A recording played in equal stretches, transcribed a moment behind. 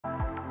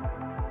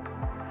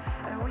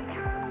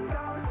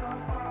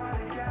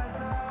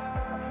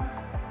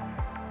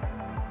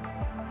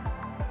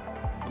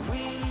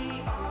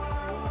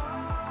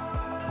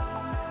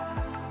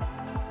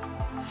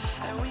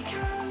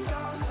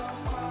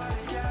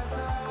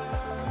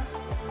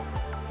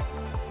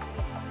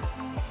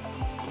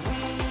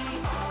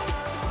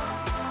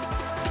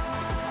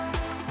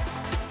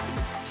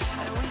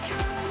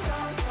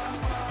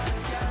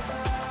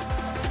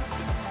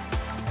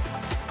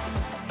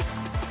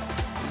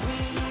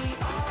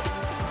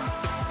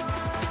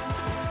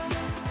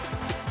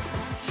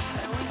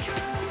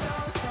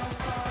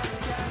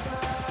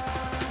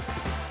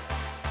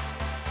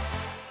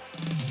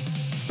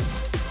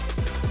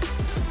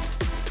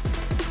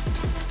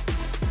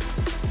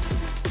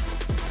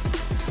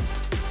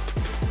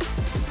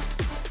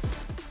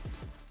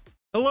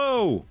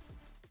Hello!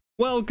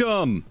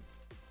 Welcome!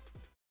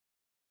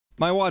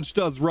 My watch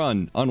does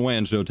run on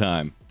Wanjo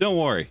time. Don't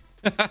worry.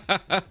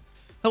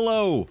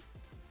 Hello!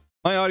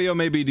 My audio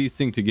may be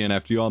desynced again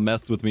after you all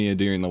messed with me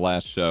during the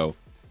last show.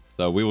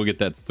 So we will get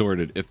that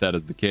sorted if that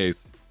is the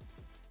case.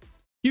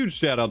 Huge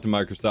shout out to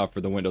Microsoft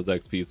for the Windows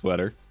XP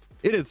sweater.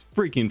 It is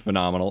freaking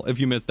phenomenal. If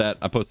you missed that,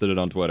 I posted it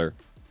on Twitter.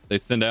 They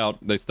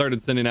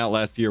started sending out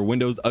last year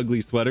Windows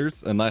ugly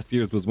sweaters, and last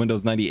year's was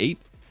Windows 98.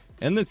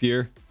 And this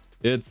year,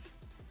 it's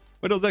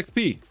Windows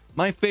XP,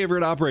 my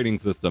favorite operating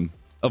system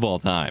of all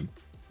time.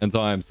 And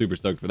so I'm super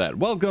stoked for that.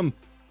 Welcome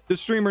to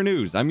Streamer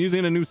News. I'm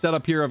using a new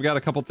setup here. I've got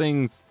a couple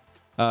things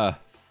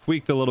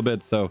tweaked a little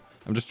bit, so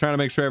I'm just trying to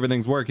make sure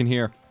everything's working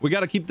here. We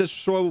got to keep this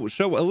show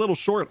a little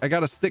short. I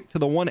got to stick to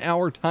the 1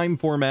 hour time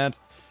format,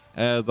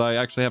 as I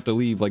actually have to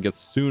leave like as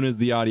soon as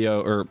the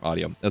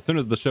as soon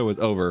as the show is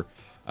over.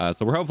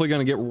 So we're hopefully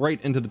going to get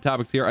right into the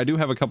topics here. I do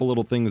have a couple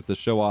little things to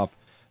show off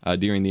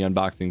during the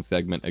unboxing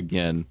segment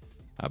again.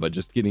 But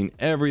just getting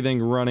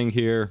everything running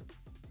here.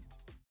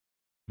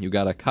 You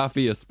got a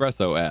coffee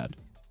espresso ad.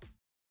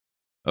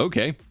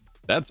 Okay,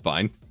 that's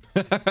fine.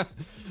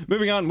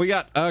 Moving on, we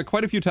got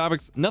quite a few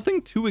topics.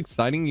 Nothing too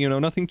exciting, you know,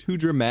 nothing too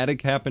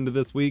dramatic happened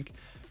this week.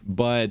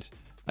 But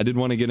I did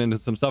want to get into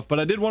some stuff. But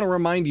I did want to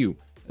remind you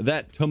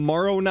that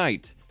tomorrow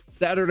night,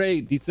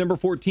 Saturday, December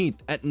 14th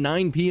at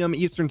 9 p.m.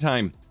 Eastern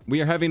Time, we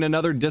are having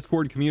another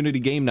Discord community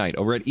game night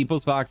over at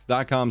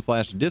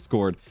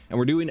eposvox.com/discord, and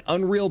we're doing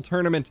Unreal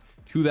Tournament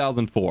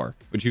 2004,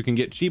 which you can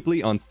get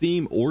cheaply on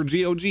Steam or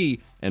GOG,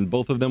 and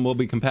both of them will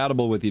be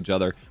compatible with each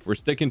other. We're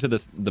sticking to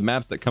the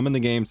maps that come in the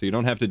game, so you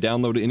don't have to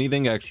download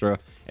anything extra,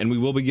 and we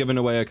will be giving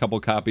away a couple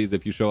copies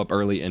if you show up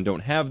early and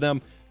don't have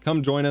them.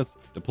 Come join us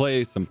to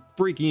play some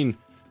freaking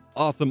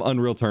awesome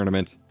Unreal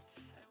Tournament.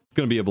 It's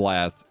gonna be a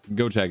blast.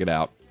 Go check it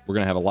out. We're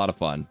gonna have a lot of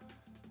fun.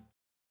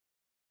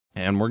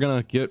 And we're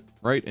gonna get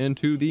right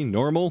into the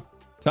normal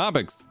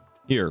topics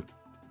here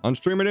on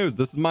Streamer News.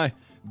 This is my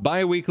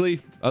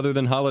bi-weekly, other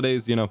than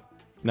holidays, you know,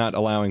 not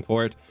allowing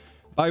for it,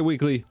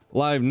 bi-weekly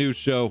live news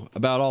show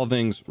about all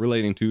things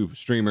relating to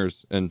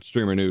streamers and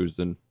streamer news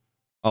and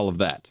all of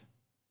that.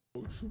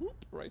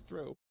 Right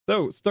through.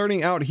 So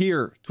starting out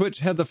here, Twitch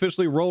has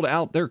officially rolled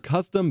out their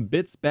custom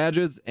bits,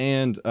 badges,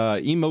 and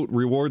emote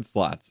reward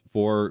slots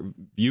for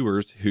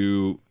viewers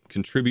who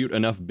contribute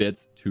enough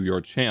bits to your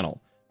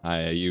channel.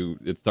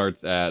 It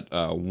starts at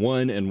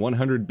 1 and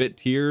 100 bit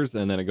tiers,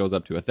 and then it goes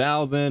up to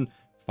 1,000,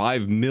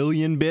 5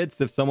 million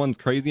bits if someone's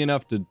crazy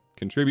enough to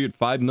contribute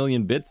 5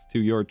 million bits to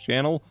your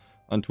channel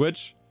on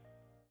Twitch.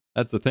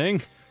 That's a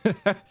thing.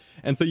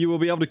 And so you will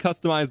be able to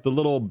customize the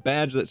little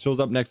badge that shows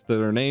up next to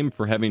their name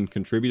for having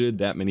contributed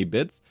that many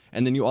bits.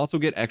 And then you also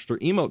get extra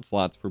emote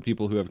slots for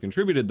people who have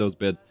contributed those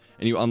bits,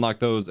 and you unlock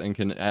those and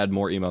can add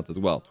more emotes as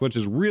well. Twitch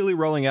is really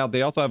rolling out.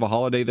 They also have a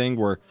holiday thing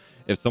where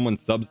if someone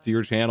subs to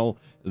your channel,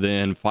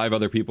 then 5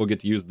 other people get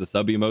to use the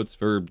sub emotes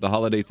for the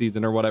holiday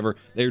season or whatever.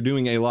 They're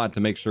doing a lot to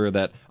make sure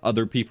that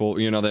other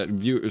people, you know, that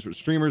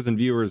streamers and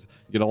viewers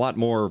get a lot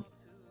more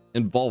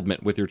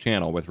involvement with your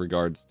channel with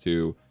regards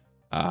to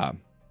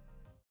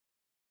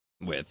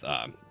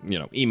you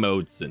know,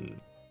 emotes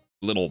and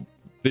little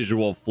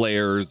visual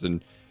flares,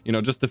 and you know,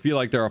 just to feel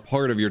like they're a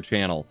part of your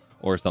channel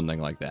or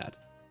something like that.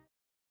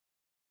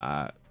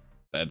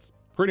 That's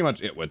pretty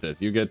much it with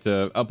this. You get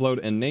to upload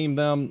and name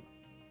them.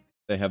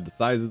 They have the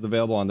sizes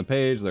available on the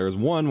page. There's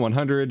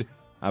 100,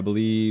 I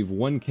believe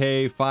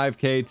 1K,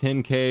 5K,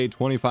 10K,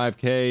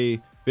 25K,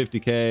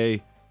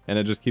 50K, and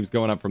it just keeps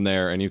going up from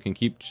there, and you can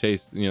keep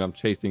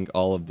chasing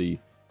all of the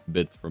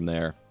bits from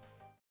there.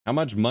 How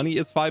much money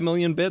is 5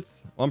 million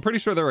bits? Well, I'm pretty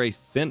sure they're a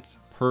cent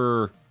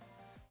per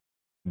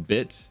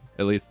bit,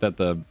 at least that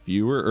the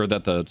viewer or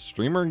that the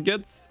streamer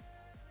gets.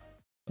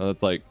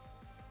 That's like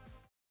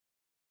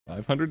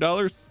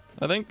 $500,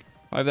 I think.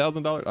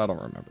 $5,000. I don't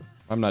remember.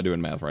 I'm not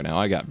doing math right now.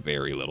 I got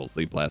very little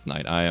sleep last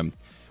night.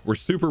 We're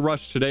super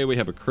rushed today. We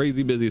have a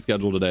crazy busy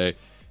schedule today,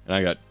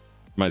 and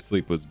my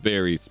sleep was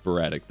very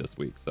sporadic this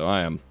week. So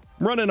I am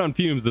running on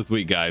fumes this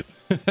week, guys.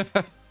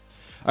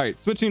 All right,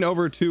 switching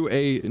over to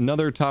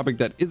another topic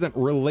that isn't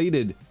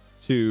related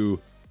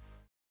to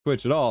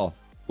Twitch at all.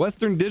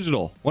 Western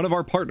Digital, one of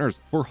our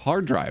partners for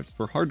hard drives,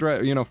 for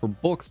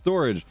bulk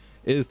storage,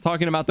 is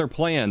talking about their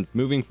plans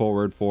moving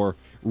forward for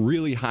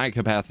really high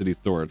capacity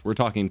storage. We're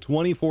talking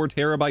 24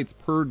 terabytes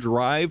per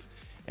drive,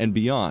 and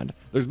beyond.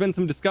 There's been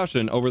some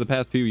discussion over the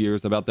past few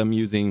years about them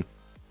using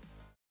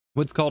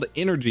what's called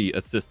energy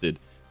assisted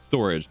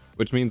storage,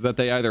 which means that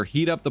they either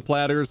heat up the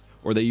platters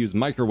or they use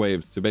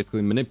microwaves to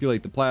basically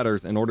manipulate the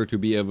platters in order to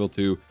be able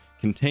to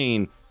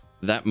contain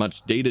that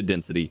much data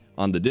density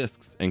on the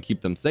disks and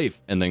keep them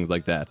safe and things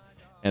like that.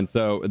 And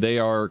so they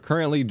are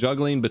currently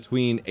juggling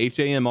between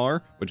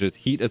HAMR, which is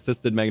heat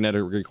assisted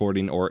magnetic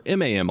recording, or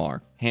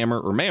MAMR, hammer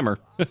or mammer,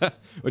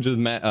 which is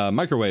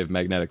microwave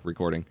magnetic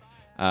recording.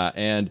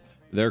 And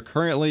they're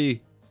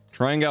currently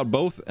trying out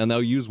both, and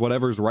they'll use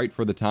whatever's right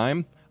for the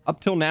time. Up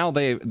till now,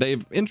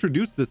 they've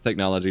introduced this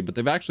technology, but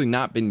they've actually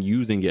not been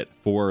using it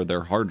for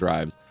their hard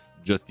drives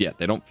just yet.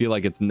 They don't feel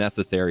like it's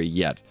necessary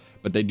yet,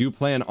 but they do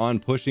plan on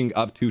pushing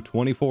up to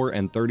 24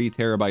 and 30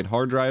 terabyte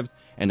hard drives.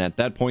 And at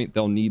that point,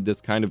 they'll need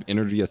this kind of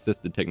energy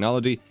assisted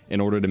technology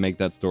in order to make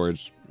that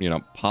storage,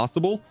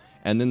 possible.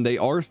 And then they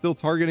are still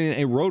targeting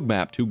a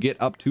roadmap to get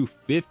up to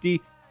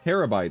 50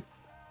 terabytes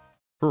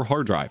per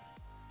hard drive.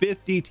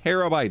 50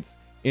 terabytes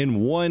in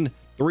one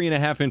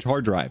 3.5-inch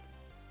hard drive.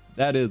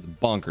 That is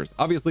bonkers.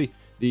 Obviously,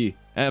 the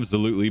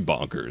absolutely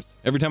bonkers.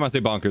 Every time I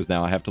say bonkers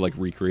now, I have to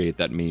recreate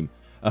that meme.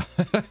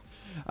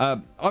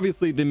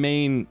 Obviously, the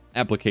main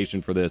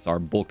application for this are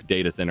bulk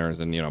data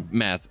centers and,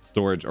 mass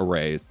storage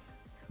arrays.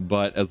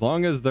 But as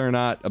long as they're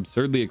not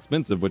absurdly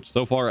expensive, which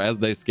so far as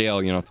they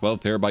scale, 12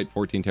 terabyte,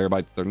 14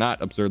 terabytes, they're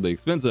not absurdly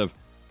expensive.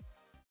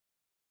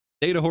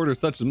 Data hoarders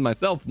such as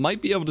myself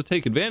might be able to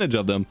take advantage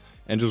of them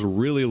and just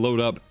really load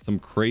up some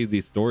crazy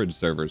storage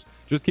servers.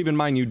 Just keep in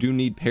mind, you do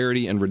need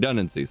parity and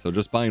redundancy. So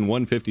just buying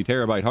one 50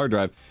 terabyte hard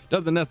drive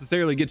doesn't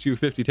necessarily get you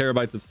 50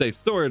 terabytes of safe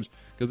storage,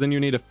 because then you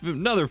need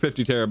another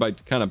 50 terabyte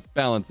to kind of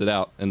balance it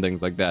out and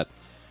things like that.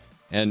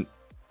 And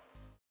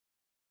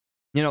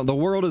the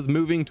world is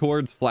moving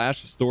towards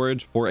flash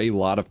storage for a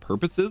lot of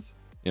purposes,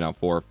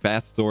 for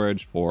fast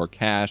storage, for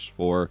cache,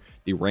 for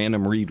the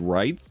random read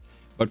writes.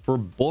 But for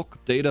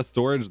bulk data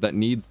storage that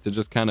needs to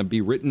just kind of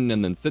be written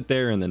and then sit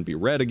there and then be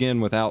read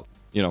again without,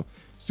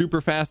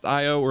 super fast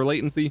IO or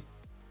latency,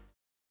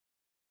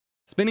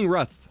 spinning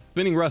rust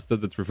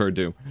as it's referred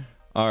to,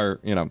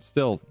 are,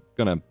 still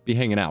gonna be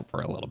hanging out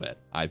for a little bit,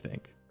 I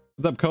think.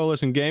 What's up,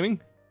 Coalition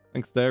Gaming?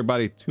 Thanks to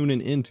everybody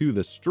tuning into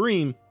the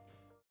stream.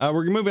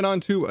 We're moving on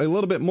to a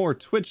little bit more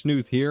Twitch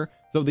news here.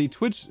 So the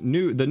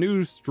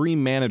new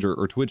Stream Manager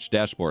or Twitch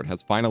dashboard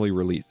has finally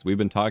released. We've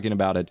been talking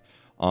about it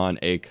on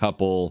a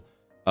couple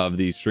of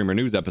the streamer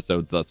news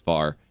episodes thus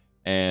far,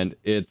 and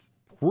it's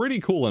pretty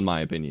cool in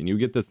my opinion. You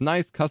get this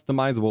nice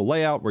customizable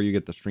layout where you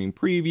get the stream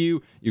preview,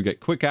 you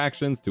get quick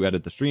actions to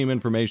edit the stream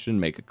information,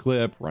 make a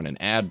clip, run an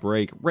ad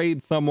break,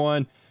 raid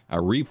someone,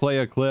 replay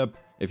a clip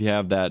if you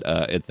have that.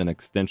 It's an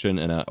extension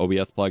in an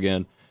OBS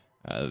plugin,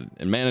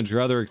 and manage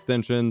your other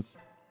extensions.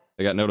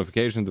 They got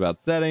notifications about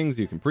settings.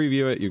 You can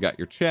preview it. You got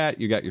your chat,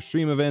 you got your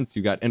stream events,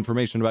 you got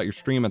information about your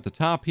stream at the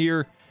top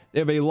here. They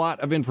have a lot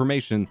of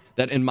information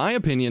that, in my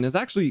opinion, is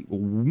actually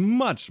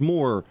much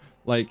more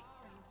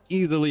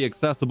easily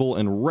accessible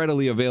and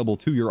readily available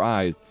to your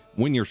eyes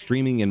when you're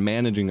streaming and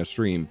managing a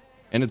stream.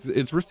 And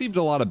it's received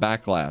a lot of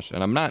backlash,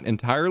 and I'm not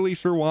entirely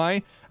sure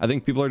why. I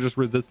think people are just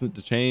resistant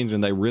to change,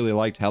 and they really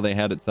liked how they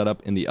had it set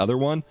up in the other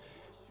one.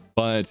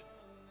 But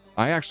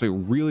I actually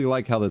really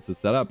like how this is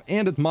set up,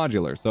 and it's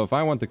modular. So if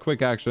I want the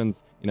quick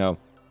actions,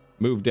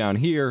 move down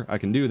here, I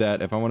can do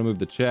that. If I want to move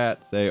the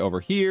chat, say over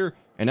here,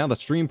 and now the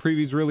stream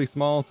preview is really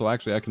small, so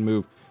actually I can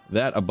move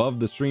that above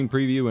the stream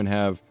preview and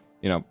have,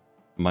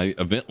 my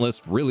event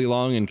list really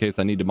long in case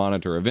I need to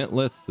monitor event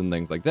lists and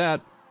things like that.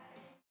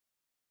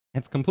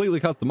 It's completely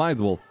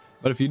customizable,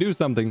 but if you do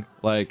something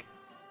like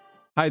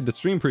hide the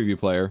stream preview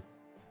player,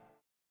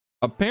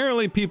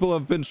 apparently people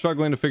have been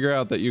struggling to figure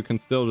out that you can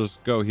still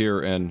just go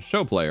here and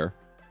show player,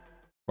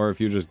 or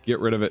if you just get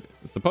rid of it,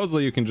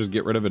 supposedly you can just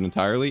get rid of it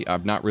entirely.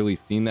 I've not really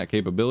seen that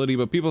capability,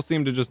 but people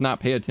seem to just not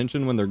pay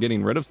attention when they're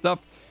getting rid of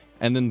stuff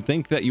and then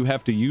think that you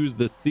have to use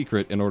this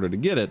secret in order to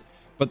get it.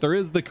 But there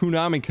is the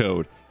Konami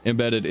code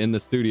embedded in the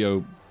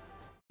studio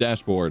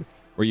dashboard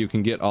where you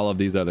can get all of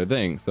these other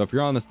things. So if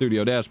you're on the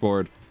studio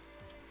dashboard,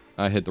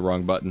 I hit the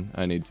wrong button.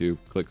 I need to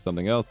click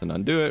something else and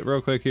undo it real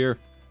quick here.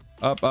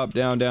 Up, up,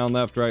 down, down,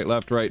 left,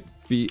 right,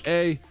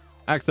 VA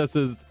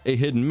accesses a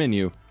hidden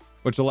menu,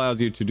 which allows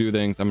you to do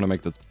things. I'm going to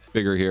make this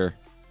bigger here,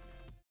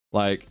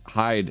 like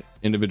hide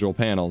individual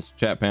panels,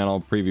 chat panel,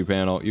 preview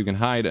panel. You can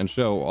hide and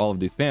show all of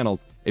these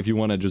panels if you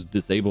want to just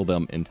disable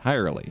them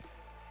entirely.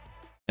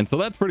 And so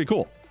that's pretty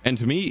cool. And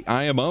to me,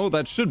 IMO,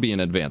 that should be an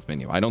advanced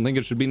menu. I don't think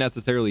it should be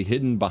necessarily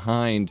hidden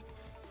behind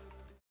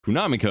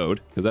Konami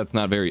code, because that's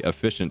not very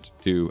efficient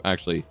to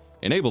actually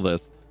enable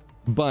this.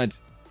 But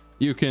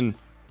you can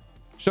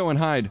show and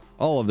hide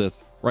all of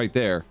this right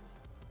there.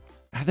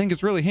 I think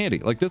it's really handy.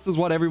 This is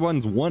what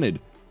everyone's wanted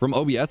from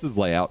OBS's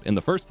layout in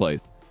the first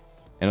place.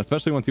 And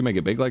especially once you make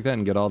it big like that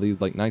and get all these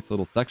nice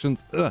little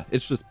sections,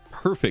 it's just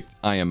perfect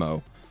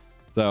IMO.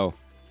 So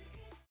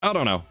I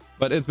don't know,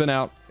 but it's been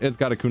out. It's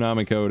got a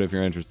Konami code if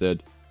you're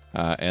interested.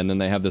 And then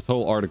they have this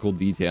whole article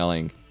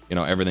detailing,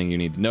 everything you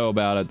need to know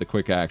about it, the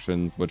quick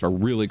actions, which are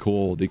really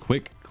cool. The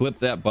quick clip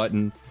that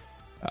button,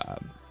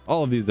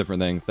 all of these different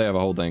things. They have a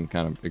whole thing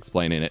kind of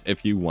explaining it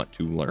if you want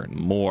to learn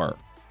more.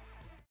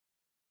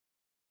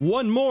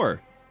 One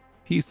more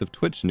piece of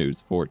Twitch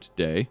news for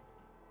today.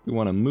 We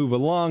want to move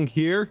along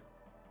here.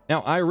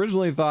 Now, I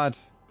originally thought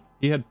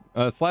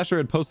Slasher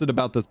had posted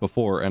about this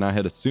before, and I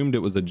had assumed it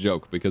was a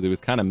joke because he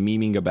was kind of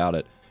memeing about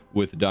it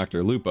with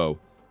DrLupo.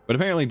 But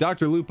apparently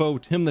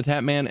DrLupo,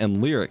 TimTheTatman, and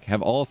Lirik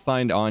have all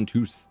signed on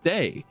to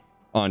stay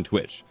on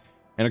Twitch.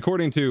 And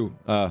according to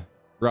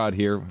Rod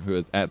here, who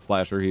is at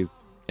Slasher,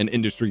 he's an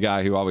industry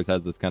guy who always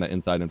has this kind of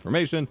inside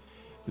information.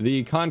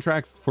 The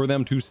contracts for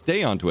them to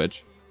stay on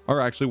Twitch are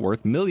actually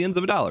worth millions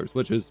of dollars,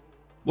 which is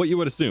what you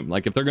would assume.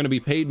 Like, if they're going to be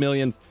paid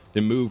millions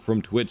to move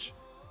from Twitch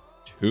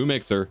to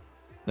Mixer,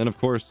 then of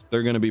course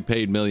they're going to be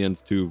paid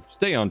millions to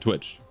stay on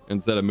Twitch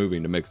instead of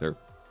moving to Mixer.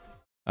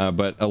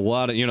 But a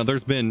lot of,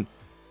 there's been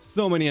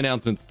so many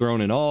announcements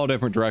thrown in all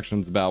different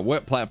directions about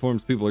what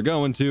platforms people are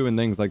going to and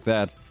things like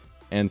that.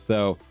 And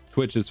so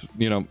Twitch is,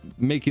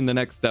 making the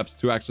next steps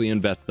to actually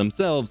invest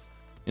themselves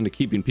into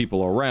keeping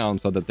people around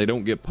so that they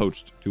don't get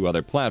poached to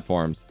other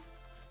platforms,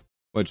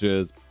 which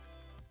is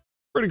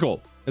pretty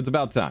cool. It's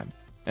about time.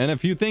 And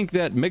if you think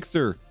that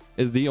Mixer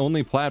is the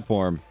only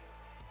platform,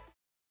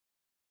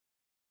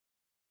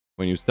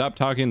 when you stop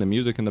talking, the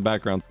music in the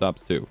background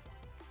stops too.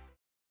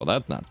 Well,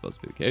 that's not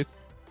supposed to be the case.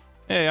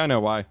 Hey, I know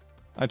why.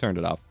 I turned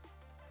it off.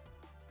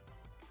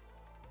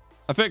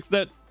 I fixed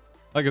it.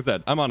 Like I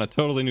said, I'm on a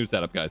totally new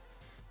setup, guys.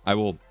 I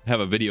will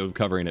have a video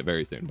covering it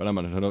very soon, but I'm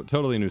on a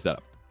totally new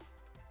setup.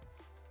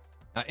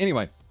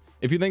 Anyway,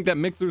 if you think that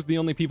Mixer's the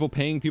only people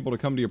paying people to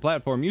come to your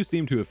platform, you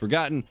seem to have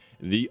forgotten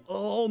the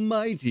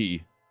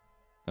almighty...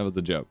 That was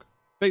a joke.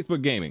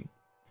 Facebook Gaming.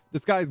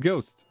 Disguised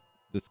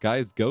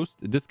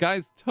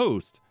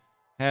Toast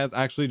has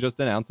actually just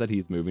announced that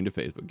he's moving to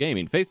Facebook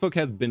Gaming. Facebook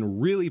has been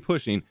really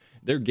pushing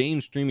their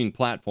game streaming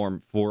platform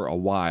for a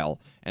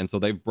while, and so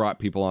they've brought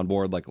people on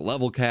board like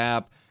Level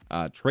Cap,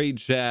 Trade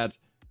Chat,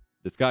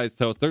 Disguised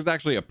Toast. There's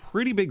actually a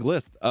pretty big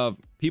list of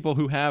people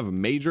who have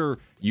major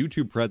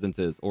YouTube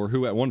presences or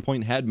who at one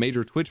point had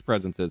major Twitch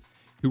presences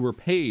who were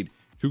paid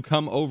to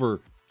come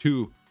over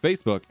to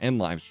Facebook and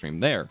live stream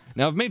there.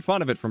 Now, I've made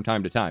fun of it from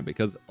time to time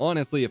because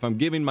honestly, if I'm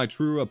giving my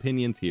true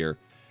opinions here,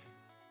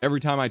 every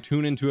time I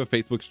tune into a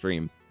Facebook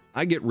stream,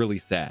 I get really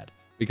sad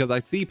because I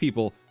see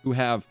people who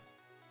have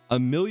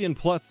 1 million+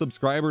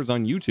 subscribers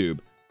on YouTube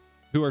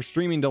who are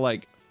streaming to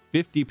like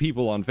 50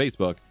 people on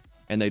Facebook,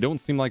 and they don't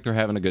seem like they're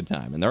having a good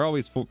time. And they're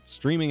always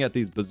streaming at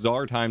these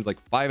bizarre times like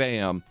 5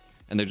 a.m.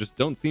 and they just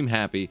don't seem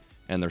happy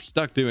and they're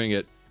stuck doing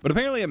it. But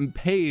apparently it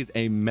pays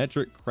a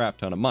metric crap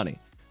ton of money.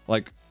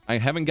 Like, I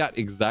haven't got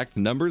exact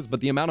numbers, but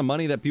the amount of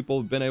money that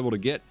people have been able to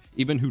get,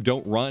 even who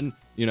don't run,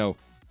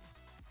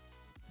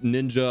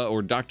 Ninja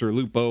or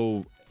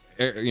DrLupo,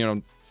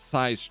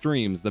 size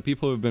streams, the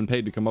people who have been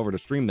paid to come over to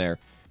stream there,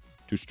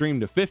 to stream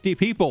to 50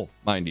 people,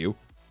 mind you,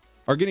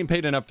 are getting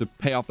paid enough to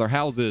pay off their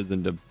houses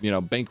and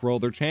to, bankroll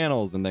their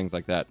channels and things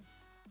like that.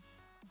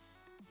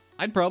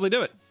 I'd probably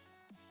do it.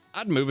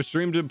 I'd move a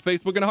stream to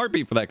Facebook in a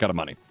heartbeat for that kind of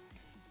money.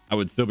 I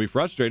would still be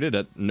frustrated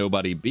at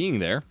nobody being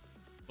there,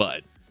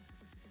 but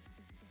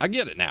I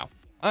get it now.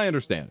 I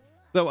understand.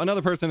 So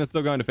another person is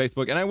still going to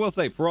Facebook, and I will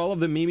say, for all of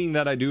the memeing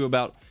that I do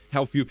about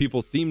how few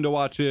people seem to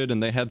watch it,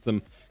 and they had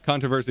some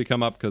controversy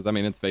come up, because, I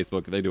mean, it's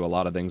Facebook, they do a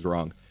lot of things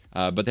wrong.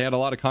 But they had a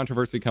lot of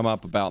controversy come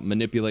up about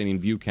manipulating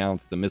view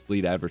counts to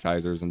mislead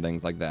advertisers and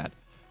things like that.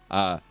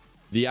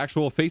 The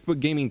actual Facebook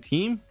gaming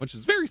team, which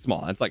is very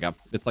small, it's like a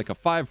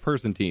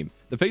 5-person team.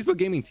 The Facebook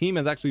gaming team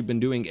has actually been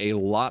doing a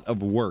lot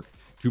of work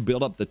to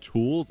build up the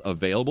tools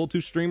available to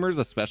streamers,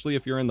 especially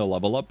if you're in the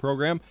Level Up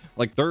program.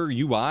 Like, their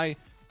UI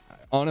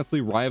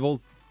honestly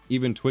rivals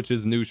even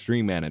Twitch's new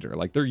stream manager.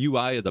 Like, their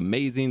UI is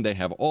amazing. They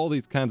have all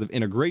these kinds of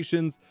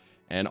integrations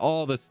and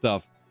all this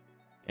stuff,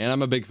 and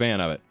I'm a big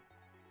fan of it.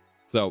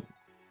 So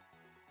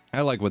I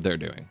like what they're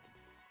doing.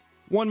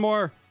 One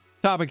more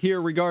topic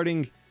here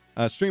regarding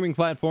streaming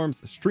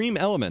platforms. Stream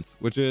Elements,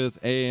 which is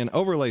an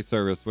overlay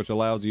service which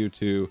allows you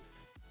to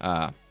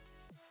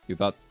you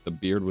thought the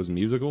beard was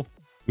musical?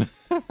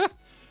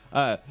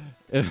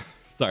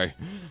 Sorry.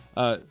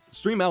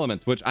 Stream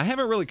Elements, which I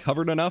haven't really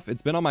covered enough.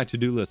 It's been on my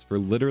to-do list for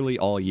literally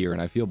all year,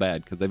 and I feel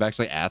bad because they've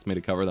actually asked me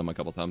to cover them a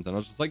couple times, and I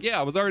was just like, yeah,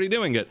 I was already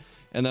doing it,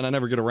 and then I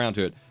never get around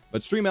to it.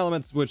 But Stream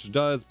Elements, which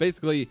does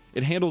basically,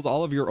 it handles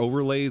all of your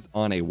overlays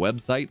on a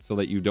website so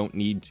that you don't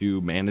need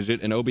to manage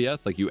it in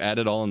OBS. Like, you add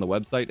it all in the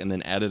website and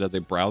then add it as a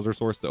browser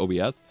source to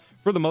OBS.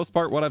 For the most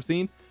part, what I've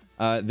seen,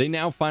 they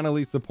now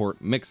finally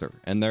support Mixer,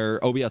 and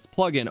their OBS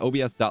plugin,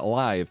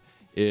 obs.live,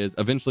 is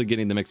eventually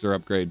getting the Mixer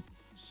upgrade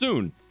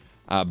soon.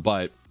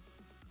 But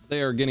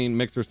they are getting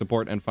Mixer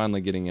support and finally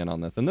getting in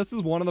on this. And this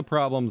is one of the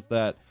problems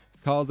that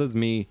causes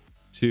me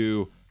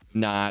to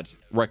not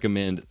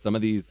recommend some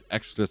of these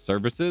extra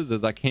services,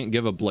 is I can't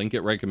give a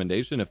blanket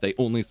recommendation if they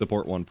only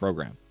support one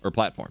program or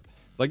platform.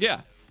 It's like,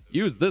 yeah,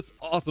 use this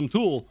awesome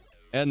tool,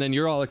 and then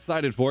you're all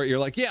excited for it. You're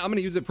like, yeah, I'm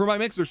gonna use it for my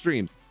Mixer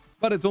streams,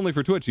 but it's only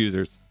for Twitch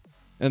users.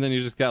 And then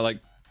you just got like,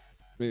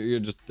 you're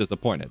just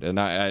disappointed. And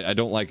I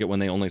don't like it when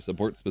they only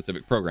support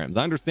specific programs.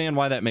 I understand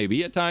why that may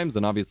be at times,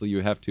 and obviously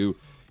you have to,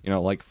 you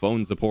know, like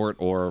phone support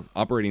or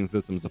operating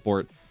system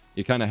support,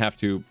 you kind of have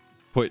to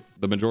put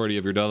the majority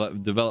of your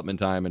development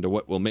time into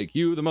what will make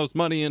you the most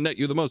money and net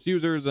you the most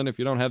users. And if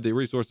you don't have the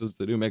resources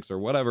to do mix or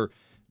whatever,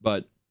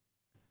 but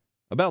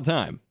about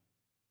time,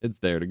 it's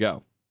there to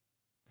go.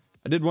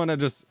 I did want to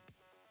just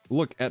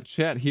look at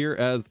chat here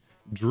as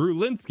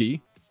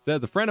DrLupo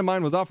says, a friend of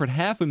mine was offered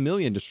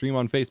 $500,000 to stream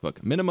on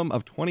Facebook, minimum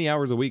of 20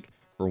 hours a week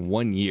for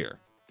 1 year.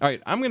 All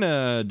right, I'm going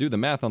to do the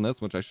math on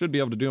this, which I should be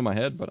able to do in my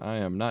head, but I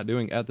am not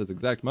doing at this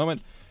exact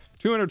moment.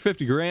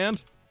 250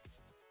 grand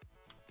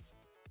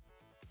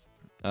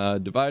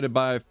divided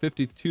by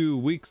 52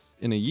 weeks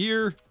in a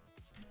year.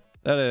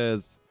 That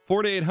is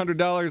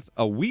 $4,800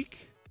 a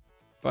week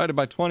divided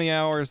by 20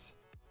 hours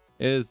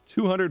is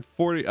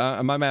 240.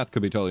 My math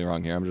could be totally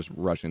wrong here. I'm just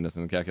rushing this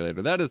in the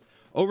calculator. That is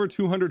over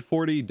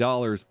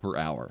 $240 per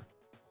hour.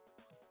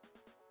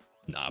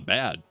 Not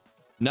bad.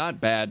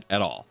 Not bad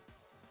at all.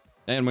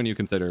 And when you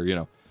consider, you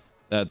know,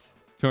 that's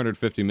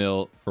 250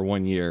 mil for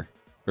 1 year,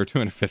 or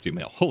 250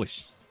 mil.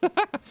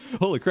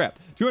 Holy crap.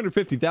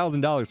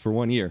 $250,000 for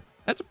 1 year.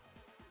 That's a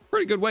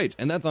pretty good wage.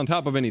 And that's on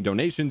top of any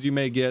donations you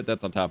may get.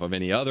 That's on top of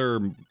any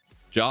other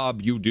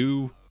job you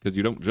do, because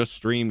you don't just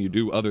stream, you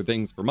do other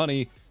things for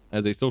money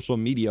as a social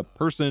media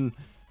person.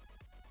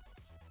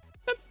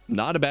 That's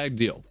not a bad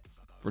deal.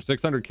 For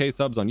 600K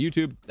subs on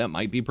YouTube, that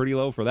might be pretty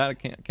low for that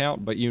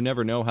account, but you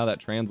never know how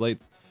that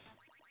translates.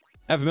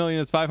 $500,000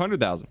 is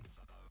 500,000.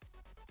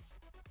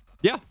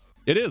 Yeah,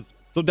 it is.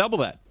 So double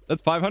that.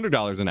 That's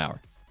 $500 an hour,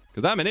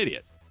 because I'm an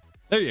idiot.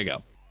 There you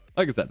go.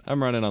 Like I said,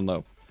 I'm running on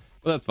low,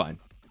 but that's fine.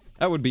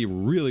 That would be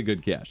really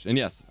good cash. And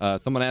yes,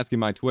 someone asking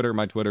my Twitter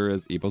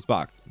is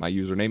EposFox. My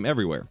username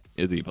everywhere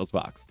is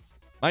EposFox.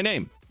 My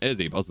name is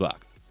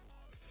EposFox.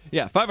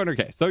 Yeah,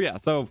 500K. So yeah,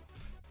 so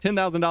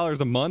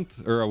 $10,000 a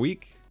month or a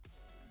week,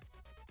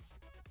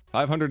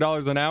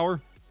 $500 an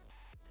hour.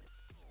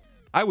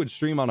 I would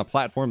stream on a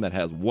platform that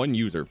has 1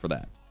 user for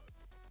that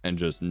and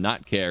just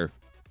not care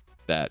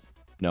that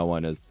no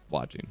one is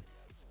watching.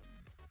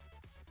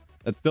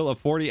 That's still a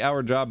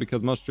 40-hour job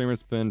because most streamers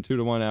spend 2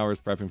 to 1 hours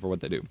prepping for what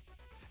they do.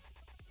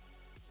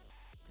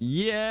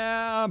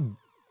 Yeah,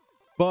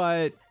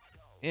 but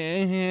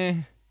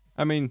I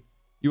mean,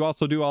 you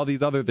also do all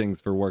these other things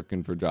for work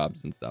and for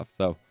jobs and stuff.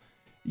 So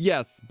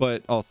yes,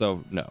 but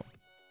also no.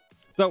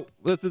 So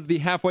this is the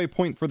halfway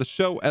point for the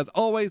show. As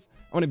always,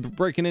 I'm going to be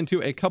breaking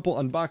into a couple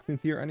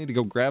unboxings here. I need to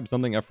go grab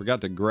something I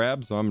forgot to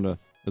grab. So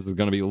this is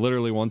going to be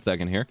literally 1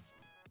 second here.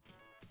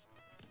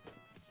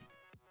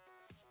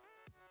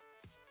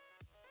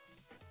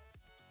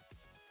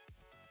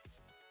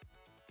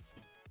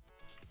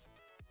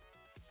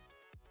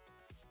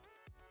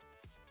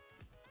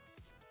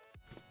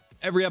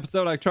 Every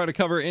episode, I try to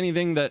cover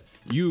anything that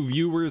you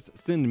viewers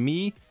send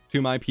me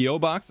to my P.O.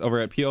 Box over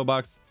at P.O.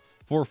 Box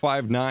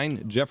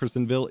 459,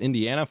 Jeffersonville,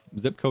 Indiana,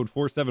 zip code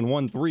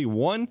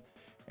 47131.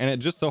 And it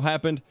just so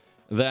happened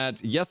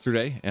that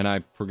yesterday, and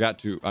I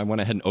went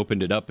ahead and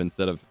opened it up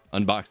instead of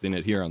unboxing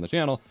it here on the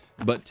channel,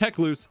 but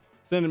TechLoose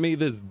sent me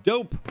this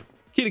dope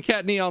kitty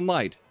cat neon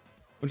light,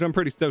 which I'm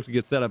pretty stoked to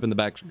get set up in the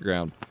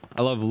background.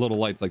 I love little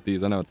lights like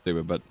these. I know it's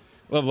stupid, but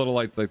I love little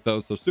lights like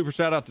those. So super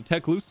shout out to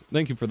TechLoose.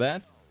 Thank you for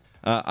that.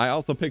 I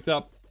also picked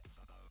up,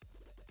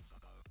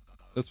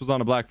 this was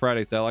on a Black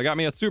Friday sale. I got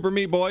me a Super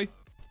Meat Boy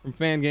from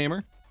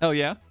Fangamer. Hell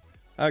yeah.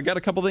 I got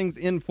a couple things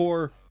in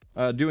for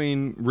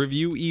doing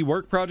review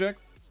work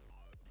projects.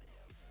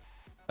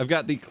 I've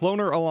got the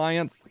Cloner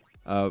Alliance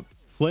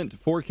Flint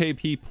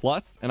 4KP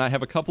Plus, and I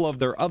have a couple of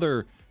their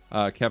other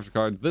capture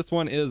cards. This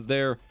one is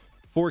their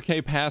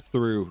 4K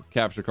pass-through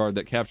capture card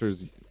that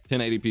captures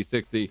 1080p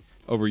 60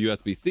 over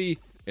USB-C.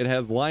 It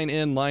has line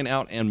in, line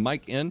out, and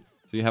mic in.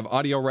 So you have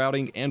audio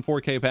routing and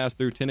 4K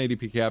pass-through,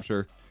 1080p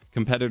capture,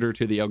 competitor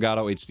to the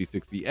Elgato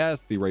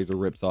HD60S, the Razer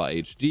Ripsaw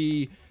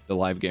HD, the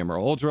Live Gamer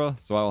Ultra.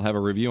 So I'll have a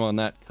review on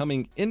that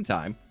coming in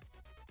time.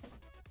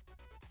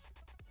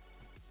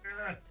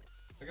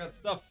 I got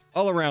stuff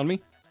all around me.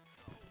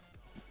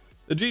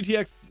 The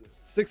GTX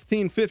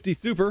 1650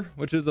 Super,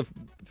 which is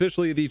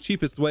officially the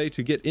cheapest way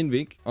to get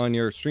NVENC on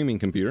your streaming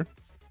computer.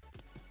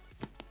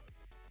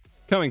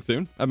 Coming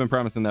soon. I've been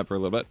promising that for a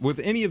little bit. With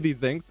any of these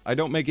things, I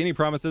don't make any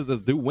promises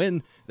as to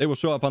when they will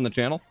show up on the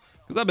channel,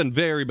 because I've been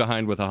very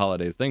behind with the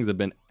holidays. Things have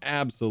been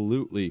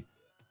absolutely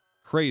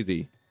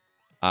crazy.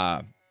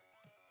 Then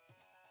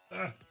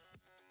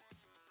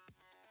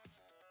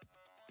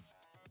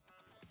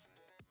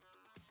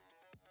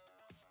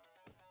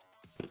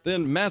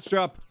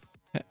Massdrop.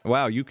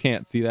 Wow, you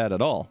can't see that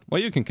at all. Well,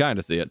 you can kind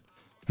of see it.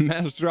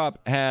 Massdrop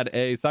had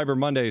a Cyber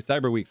Monday,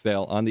 Cyber Week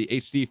sale on the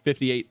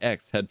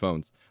HD58X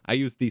headphones. I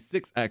used the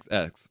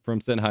 6XX from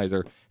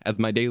Sennheiser as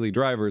my daily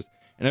drivers,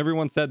 and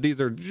everyone said these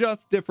are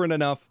just different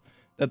enough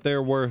that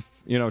they're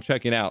worth, you know,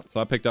 checking out. So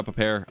I picked up a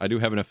pair. I do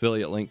have an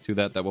affiliate link to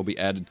that will be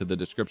added to the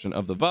description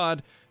of the VOD.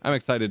 I'm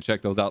excited to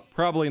check those out.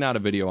 Probably not a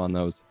video on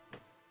those.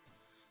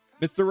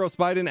 Mr. Roast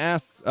Biden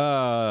asks,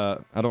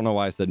 I don't know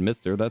why I said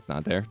Mr. That's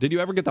not there. Did you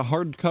ever get the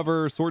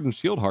hardcover Sword and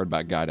Shield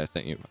hardback guide I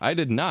sent you? I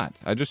did not.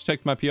 I just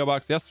checked my P.O.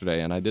 box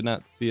yesterday and I did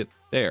not see it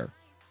there.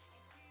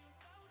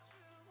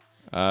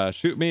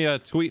 Shoot me a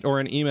tweet or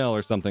an email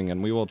or something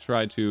and we will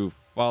try to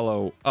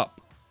follow up.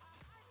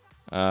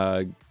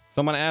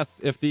 Someone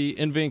asks if the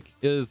NVINC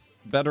is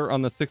better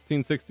on the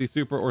 1660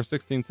 Super or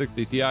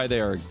 1660 Ti.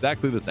 They are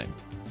exactly the same.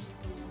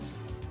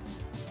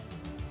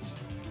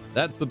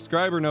 That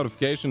subscriber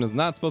notification is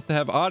not supposed to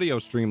have audio,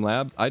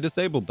 Streamlabs. I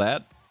disabled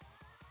that.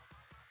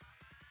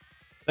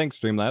 Thanks,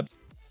 Streamlabs.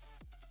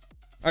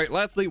 All right,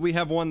 lastly, we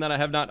have one that I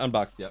have not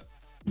unboxed yet.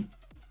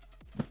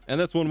 And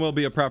this one will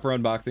be a proper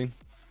unboxing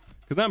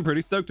because I'm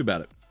pretty stoked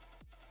about it.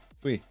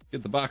 We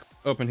get the box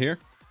open here.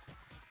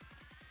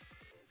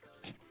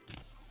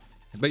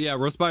 But yeah,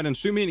 Roast Biden,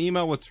 shoot me an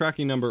email with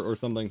tracking number or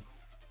something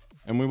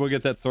and we will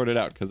get that sorted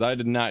out because I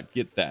did not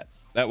get that.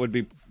 That would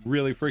be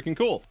really freaking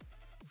cool.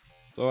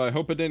 So I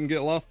hope it didn't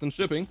get lost in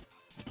shipping.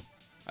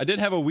 I did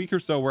have a week or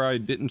so where I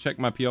didn't check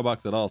my P.O.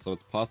 box at all, so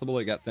it's possible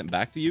it got sent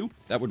back to you.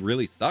 That would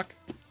really suck.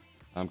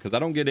 Because I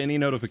don't get any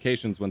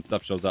notifications when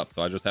stuff shows up,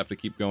 so I just have to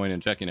keep going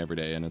and checking every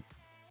day, and it's,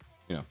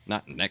 you know,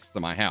 not next to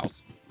my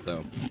house.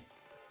 So,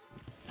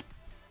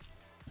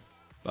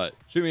 but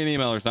shoot me an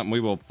email or something. We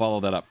will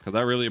follow that up, because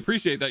I really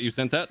appreciate that you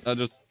sent that. I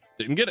just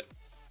didn't get it.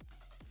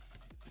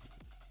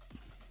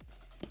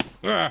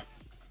 Ah.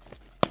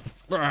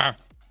 Ah.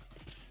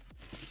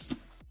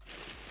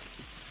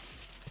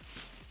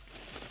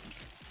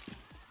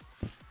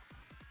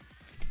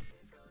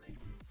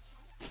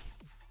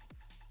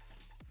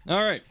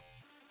 All right,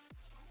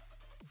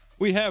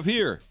 we have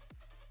here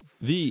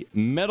the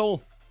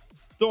Metal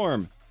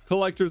Storm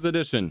Collector's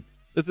Edition.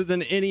 This is an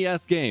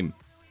NES game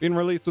being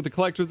released with the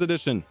Collector's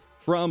Edition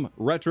from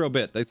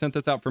Retrobit. They sent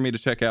this out for me to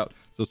check out,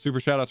 so super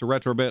shout out to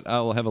Retrobit.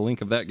 I'll have a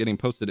link of that getting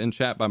posted in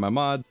chat by my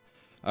mods.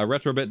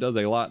 Retrobit does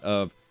a lot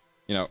of,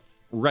 you know,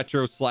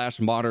 retro /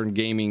 modern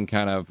gaming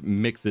kind of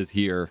mixes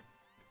here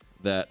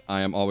that I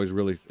am always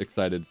really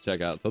excited to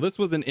check out. So this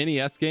was an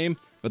NES game,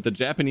 but the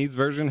Japanese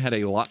version had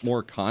a lot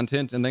more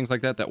content and things like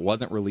that that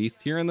wasn't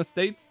released here in the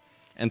States.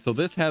 And so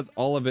this has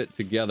all of it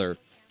together.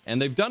 And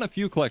they've done a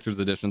few collector's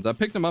editions. I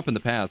picked them up in the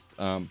past.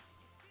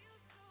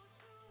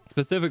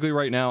 Specifically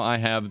right now, I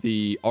have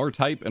the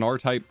R-Type and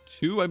R-Type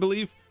 2, I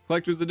believe,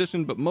 collector's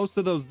edition, but most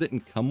of those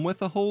didn't come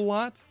with a whole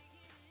lot.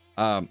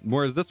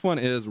 Whereas this one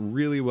is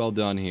really well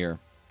done here.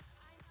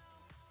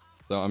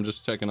 So I'm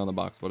just checking on the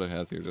box what it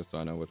has here just so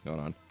I know what's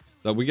going on.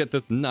 So we get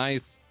this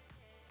nice,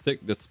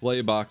 sick display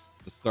box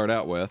to start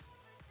out with.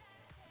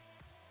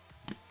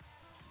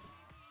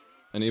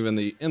 And even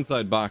the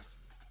inside box,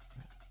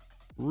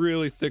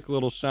 really sick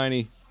little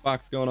shiny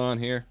box going on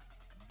here.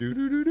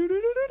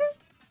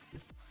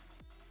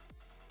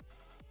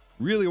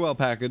 Really well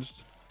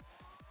packaged.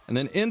 And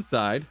then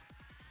inside,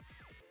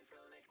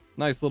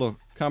 nice little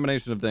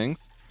combination of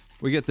things.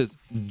 We get this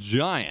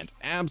giant,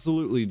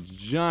 absolutely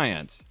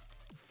giant,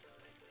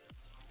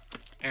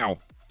 ow,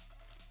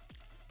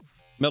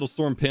 Metal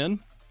Storm pin.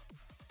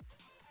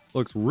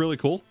 Looks really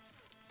cool.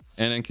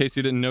 And in case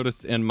you didn't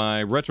notice in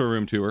my retro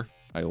room tour,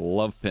 I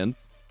love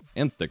pins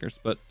and stickers,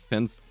 but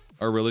pins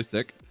are really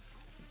sick.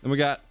 Then we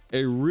got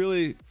a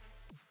really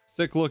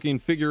sick looking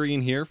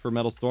figurine here for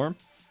Metal Storm.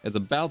 It's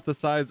about the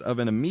size of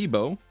an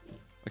amiibo.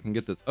 I can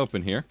get this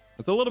open here.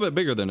 It's a little bit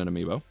bigger than an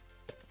amiibo.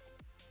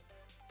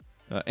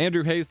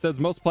 Andrew Hayes says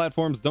most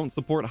platforms don't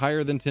support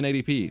higher than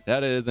 1080p.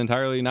 That is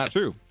entirely not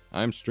true.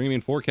 I'm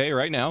streaming 4K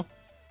right now.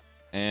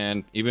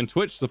 And even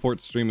Twitch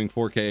supports streaming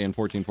 4K and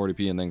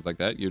 1440p and things like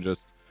that. You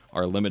just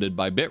are limited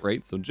by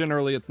bitrate. So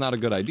generally it's not a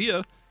good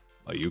idea,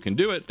 but you can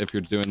do it if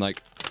you're doing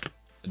like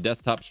a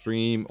desktop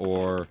stream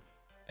or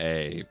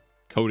a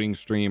coding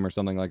stream or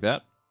something like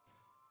that.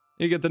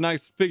 You get the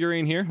nice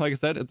figurine here. Like I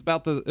said, it's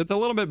a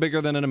little bit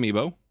bigger than an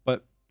amiibo,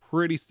 but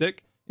pretty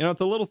sick. You know,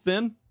 it's a little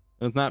thin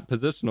and it's not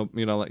positional,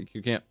 you know, like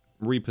you can't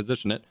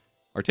reposition it,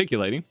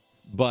 articulating,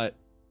 but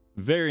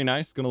very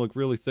nice. Gonna look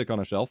really sick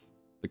on a shelf.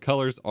 The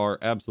colors are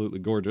absolutely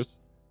gorgeous.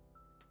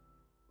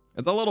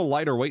 It's a little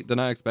lighter weight than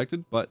I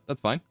expected, but that's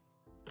fine.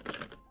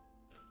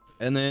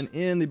 And then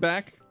in the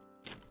back,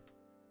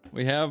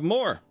 we have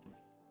more.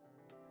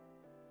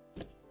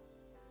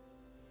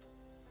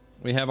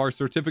 We have our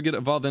certificate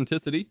of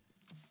authenticity,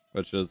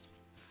 which is,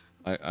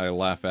 I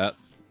laugh at,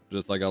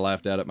 just like I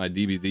laughed at my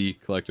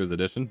DBZ collector's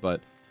edition, but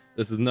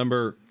this is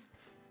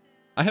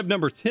I have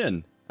number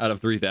 10 out of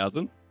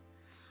 3,000.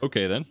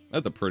 Okay then,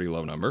 that's a pretty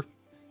low number.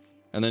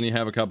 And then you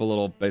have a couple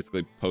little,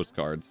 basically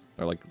postcards,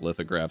 or like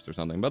lithographs or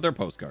something, but they're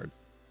postcards.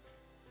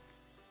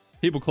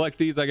 People collect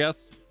these, I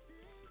guess.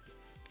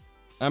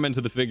 I'm into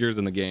the figures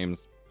and the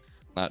games,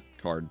 not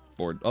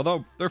cardboard,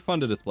 although they're fun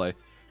to display.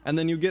 And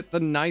then you get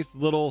the nice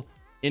little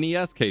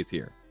NES case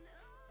here.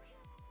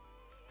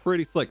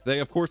 Pretty slick. They,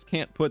 of course,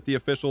 can't put the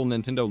official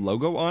Nintendo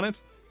logo on it,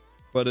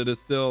 but it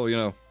is still, you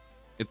know,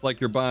 it's like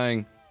you're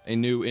buying a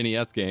new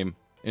NES game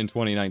in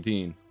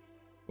 2019,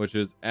 which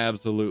is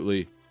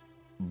absolutely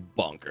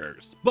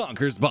bonkers.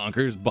 Bonkers,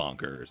 bonkers,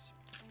 bonkers.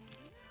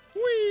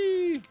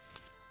 Whee!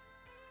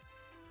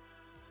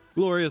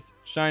 glorious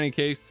shiny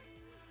case.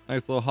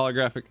 Nice little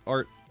holographic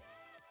art.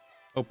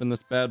 Open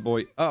this bad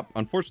boy up.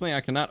 Unfortunately,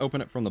 I cannot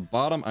open it from the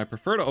bottom. I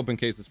prefer to open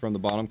cases from the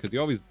bottom because you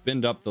always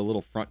bend up the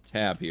little front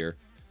tab here.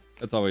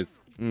 That's always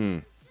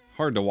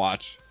hard to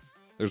watch.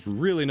 There's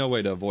really no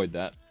way to avoid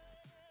that.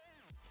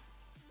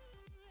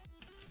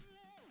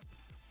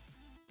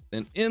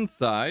 Then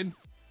inside,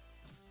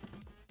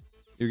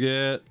 you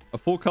get a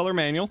full color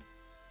manual.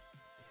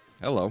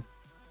 Hello.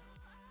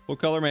 Full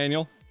color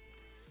manual.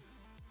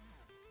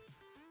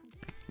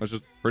 Which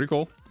is pretty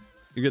cool.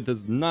 You get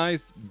this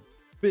nice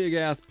big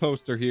ass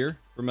poster here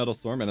for Metal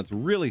Storm, and it's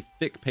really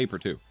thick paper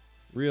too.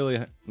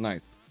 Really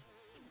nice.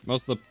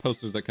 Most of the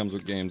posters that comes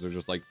with games are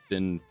just like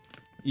thin,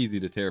 easy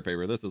to tear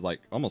paper. This is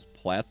like almost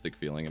plastic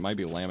feeling. It might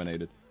be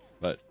laminated,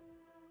 but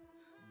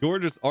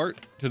gorgeous art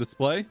to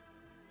display.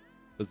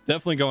 It's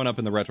definitely going up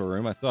in the retro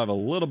room. I still have a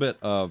little bit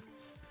of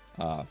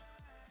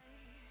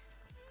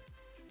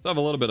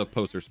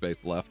poster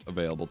space left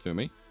available to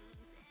me.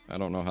 I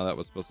don't know how that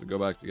was supposed to go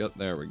back together.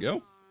 There we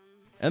go.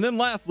 And then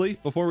lastly,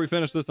 before we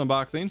finish this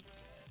unboxing,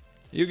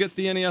 you get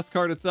the NES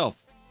card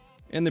itself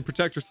in the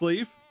protector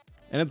sleeve,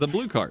 and it's a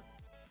blue card,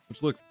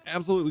 which looks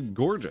absolutely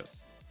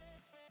gorgeous.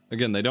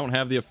 Again, they don't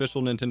have the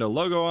official Nintendo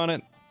logo on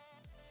it,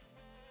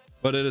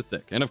 but it is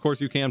sick. And of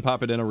course, you can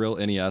pop it in a real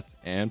NES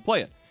and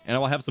play it. And I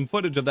will have some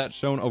footage of that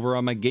shown over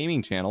on my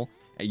gaming channel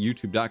at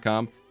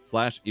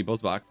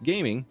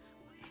youtube.com/eposvoxgaming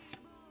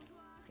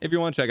if you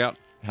want to check out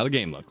how the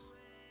game looks.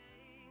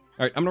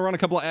 All right, I'm gonna run a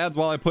couple of ads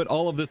while I put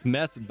all of this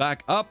mess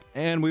back up,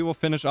 and we will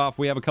finish off.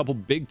 We have a couple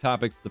big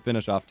topics to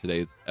finish off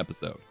today's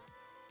episode.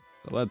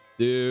 So let's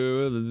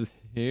do,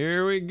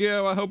 here we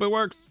go. I hope it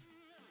works.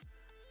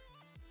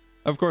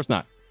 Of course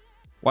not.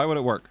 Why would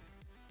it work?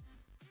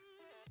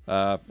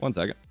 1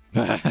 second.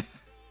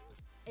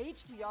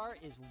 HDR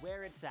is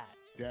where it's at.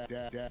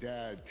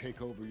 Dad,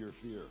 take over your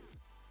fear.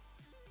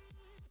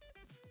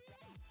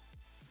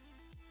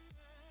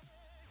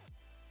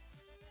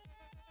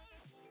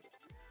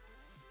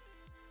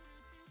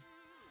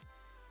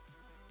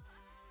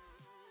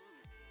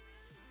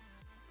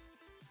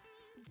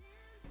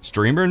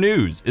 Streamer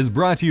News is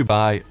brought to you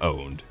by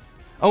Owned.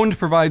 Owned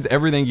provides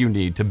everything you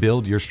need to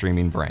build your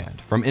streaming brand,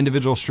 from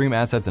individual stream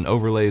assets and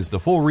overlays to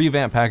full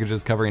revamp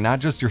packages covering not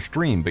just your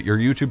stream, but your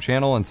YouTube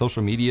channel and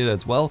social media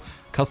as well,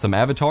 custom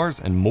avatars,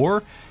 and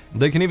more.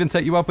 They can even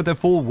set you up with a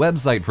full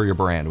website for your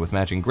brand with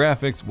matching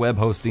graphics, web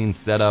hosting,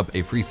 setup,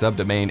 a free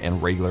subdomain,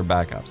 and regular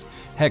backups.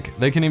 Heck,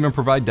 they can even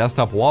provide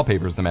desktop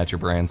wallpapers to match your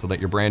brand so that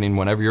your branding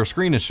whenever your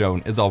screen is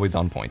shown is always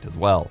on point as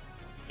well.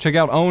 Check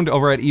out Owned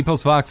over at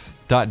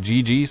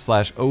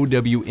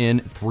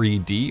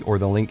eposvox.gg/OWN3D or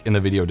the link in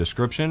the video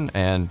description,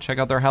 and check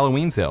out their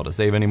Halloween sale to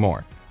save any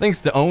more.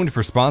 Thanks to Owned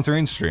for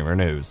sponsoring Streamer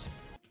News.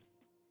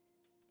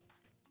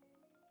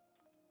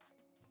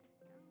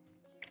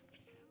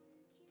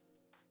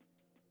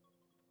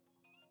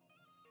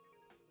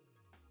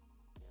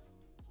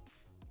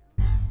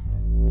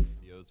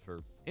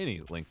 For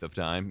any length of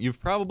time, you've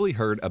probably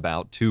heard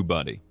about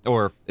TubeBuddy,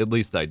 or at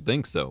least I'd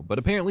think so, but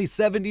apparently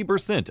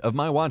 70% of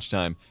my watch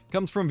time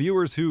comes from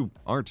viewers who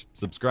aren't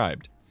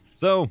subscribed.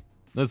 So,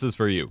 this is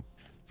for you.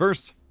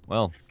 First,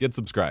 well, get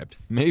subscribed.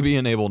 Maybe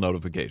enable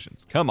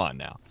notifications. Come on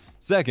now.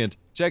 Second,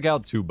 check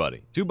out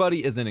TubeBuddy.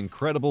 TubeBuddy is an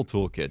incredible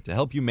toolkit to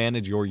help you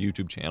manage your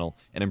YouTube channel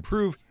and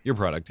improve your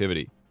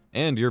productivity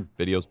and your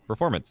video's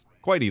performance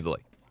quite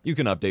easily. You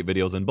can update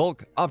videos in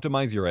bulk,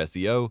 optimize your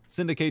SEO,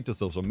 syndicate to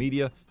social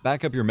media,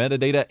 back up your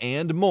metadata,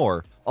 and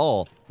more,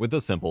 all with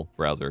a simple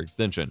browser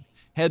extension.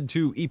 Head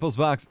to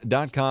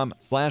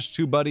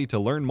eposvox.com/TubeBuddy to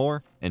learn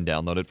more and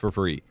download it for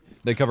free.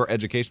 They cover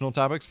educational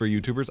topics for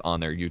YouTubers on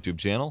their YouTube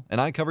channel, and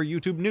I cover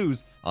YouTube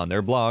news on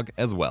their blog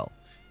as well.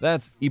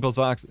 That's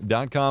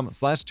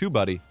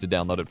eposvox.com/TubeBuddy to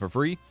download it for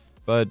free,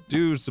 but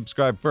do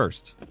subscribe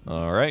first,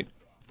 all right?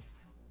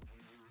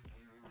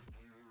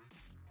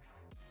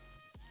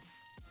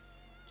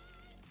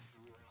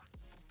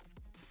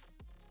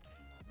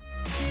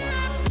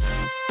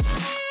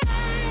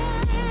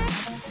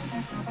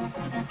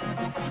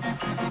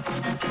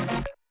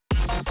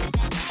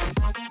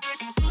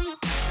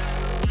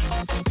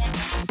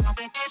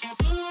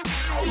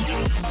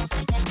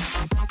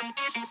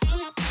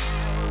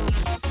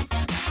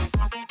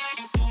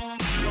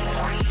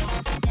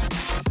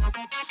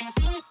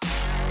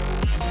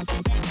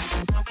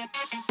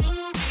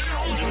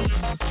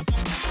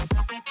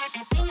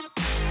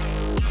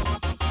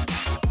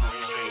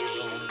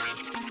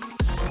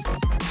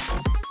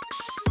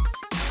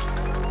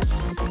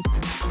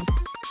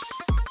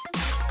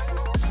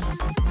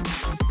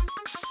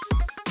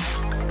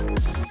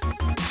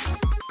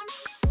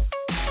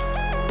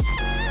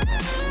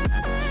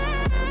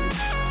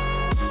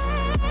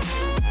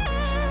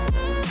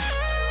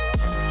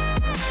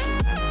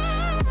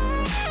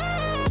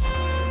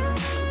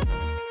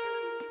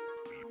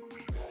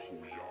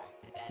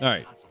 All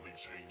right.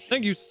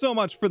 Thank you so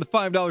much for the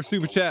 $5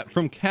 super chat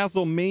from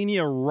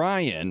Castlemania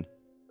Ryan.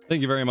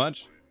 Thank you very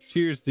much.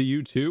 Cheers to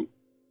you too.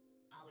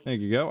 There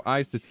you go.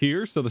 Ice is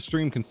here, so the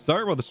stream can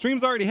start. Well, the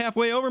stream's already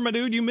halfway over, my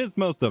dude. You missed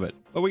most of it.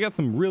 But we got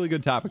some really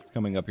good topics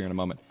coming up here in a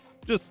moment.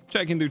 Just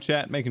checking through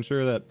chat, making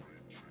sure that,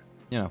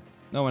 you know,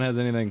 no one has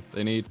anything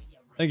they need.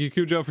 Thank you,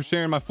 Cujo, for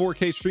sharing my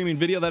 4K streaming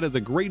video. That is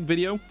a great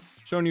video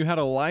showing you how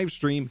to live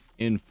stream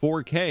in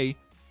 4K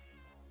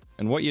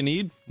and what you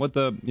need, what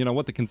the, you know,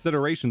 what the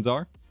considerations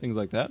are, things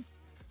like that.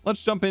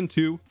 Let's jump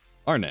into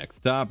our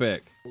next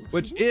topic,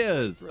 which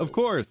is, of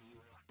course,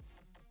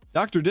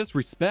 Dr.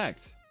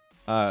 Disrespect.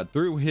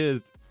 Through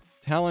his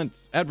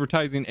talent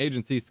advertising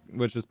agency,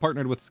 which is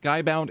partnered with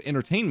Skybound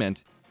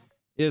Entertainment,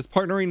 is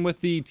partnering with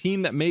the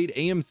team that made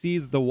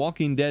AMC's The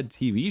Walking Dead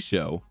TV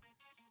show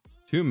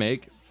to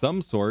make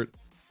some sort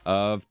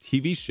of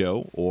TV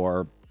show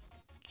or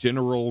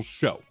general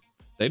show.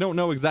 They don't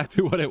know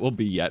exactly what it will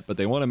be yet, but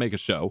they want to make a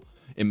show.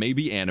 It may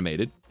be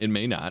animated, it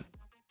may not,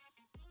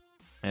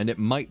 and it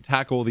might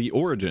tackle the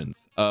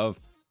origins of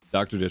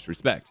Dr.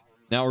 Disrespect.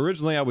 Now,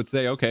 originally, I would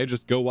say, okay,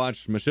 just go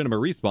watch Machinima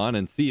Respawn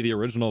and see the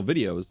original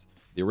videos,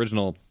 the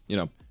original, you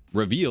know,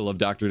 reveal of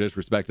Dr.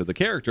 Disrespect as a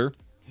character,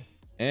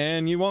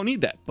 and you won't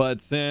need that.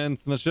 But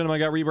since Machinima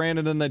got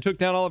rebranded and they took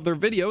down all of their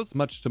videos,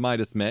 much to my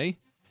dismay,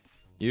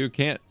 you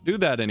can't do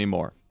that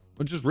anymore,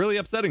 which is really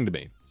upsetting to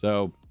me.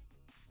 So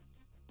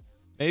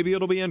maybe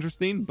it'll be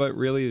interesting, but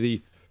really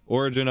the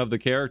origin of the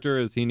character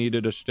is he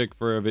needed a shtick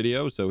for a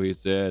video, so he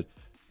said,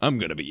 I'm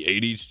gonna be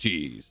 80s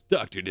cheese,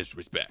 Dr.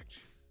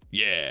 Disrespect.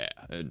 Yeah,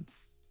 and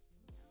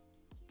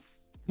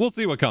we'll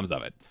see what comes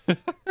of it.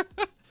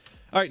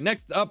 All right,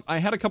 next up, I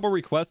had a couple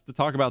requests to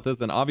talk about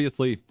this, and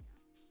obviously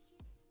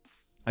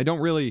I don't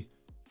really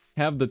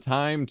have the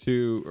time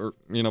to, or,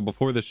 you know,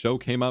 before the show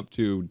came up,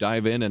 to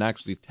dive in and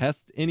actually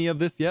test any of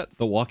this yet.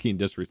 The Walking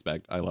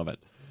Disrespect, I love it.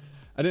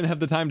 I didn't have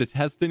the time to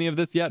test any of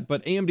this yet,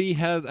 but AMD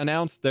has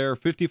announced their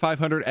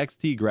 5500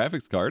 XT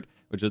graphics card,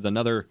 which is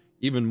another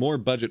even more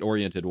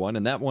budget-oriented one,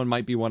 and that one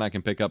might be one I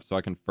can pick up so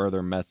I can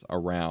further mess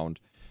around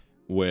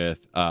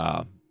with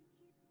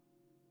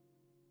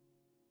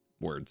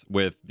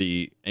with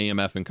the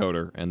AMF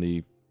encoder and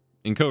the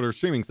encoder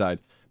streaming side.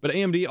 But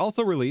AMD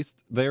also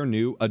released their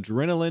new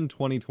Adrenalin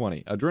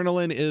 2020.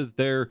 Adrenalin is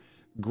their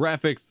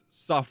graphics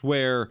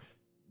software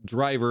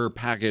driver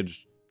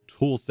package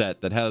tool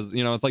set that has,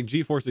 you know, it's like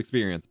GeForce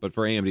Experience, but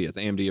for AMD, it's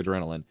AMD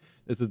Adrenalin.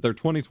 This is their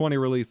 2020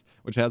 release,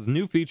 which has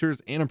new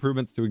features and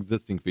improvements to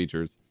existing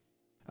features.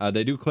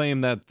 They do claim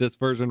that this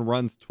version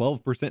runs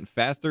 12%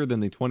 faster than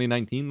the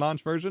 2019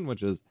 launch version,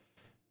 which is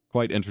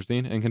quite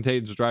interesting, and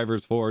contains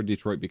drivers for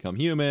Detroit Become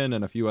Human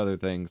and a few other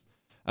things.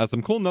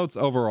 Some cool notes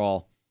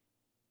overall.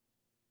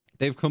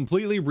 They've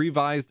completely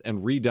revised and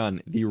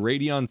redone the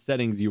Radeon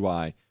settings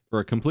UI for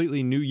a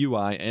completely new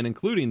UI, and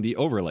including the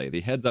overlay,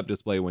 the heads-up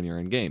display when you're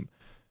in game.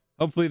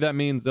 Hopefully that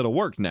means it'll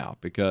work now,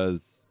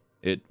 because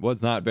it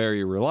was not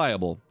very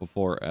reliable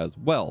before as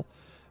well.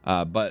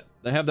 But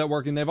they have that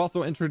working. They've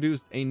also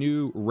introduced a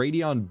new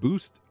Radeon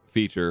Boost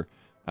feature,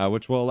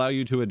 which will allow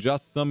you to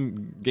adjust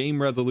some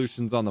game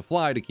resolutions on the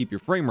fly to keep your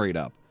frame rate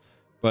up.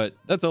 But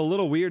that's a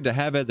little weird to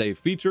have as a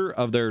feature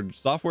of their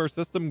software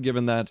system,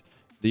 given that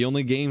the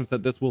only games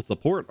that this will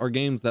support are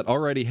games that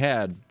already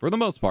had, for the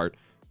most part,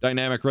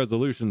 dynamic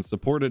resolution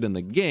supported in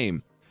the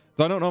game.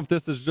 So I don't know if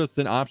this is just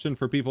an option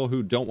for people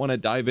who don't want to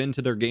dive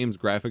into their game's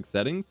graphic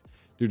settings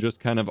to just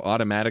kind of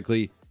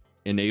automatically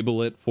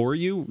enable it for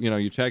you. You know,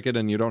 you check it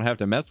and you don't have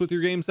to mess with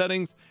your game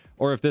settings,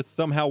 or if this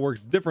somehow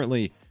works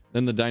differently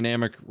than the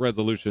dynamic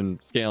resolution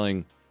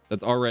scaling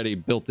that's already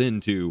built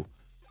into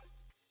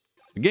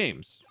the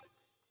games.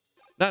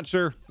 Not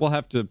sure. We'll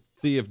have to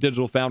see if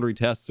Digital Foundry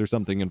tests or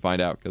something and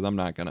find out, because I'm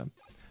not gonna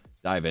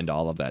dive into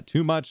all of that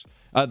too much.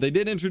 They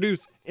did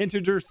introduce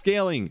integer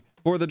scaling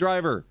for the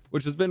driver,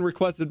 which has been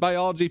requested by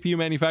all GPU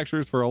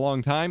manufacturers for a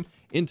long time.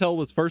 Intel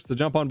was first to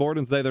jump on board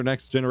and say their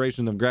next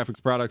generation of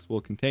graphics products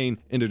will contain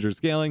integer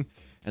scaling,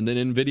 and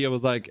then Nvidia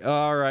was like,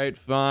 all right,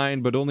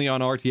 fine, but only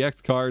on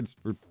RTX cards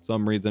for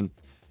some reason.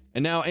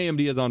 And now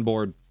AMD is on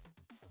board,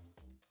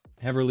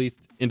 have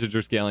released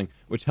integer scaling,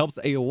 which helps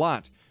a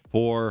lot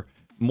for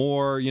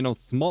more, you know,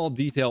 small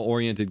detail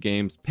oriented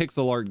games,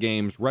 pixel art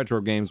games, retro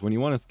games. When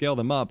you want to scale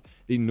them up,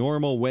 the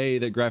normal way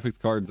that graphics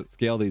cards that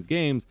scale these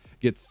games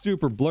gets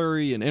super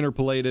blurry and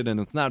interpolated, and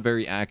it's not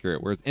very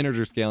accurate, whereas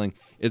integer scaling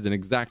is an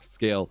exact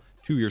scale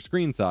to your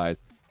screen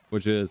size,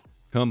 which is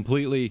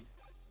completely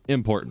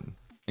important.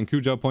 And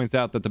Cujo points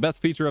out that the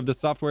best feature of this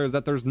software is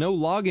that there's no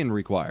login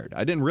required.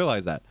 I didn't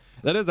realize that.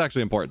 That is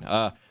actually important.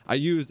 I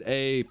use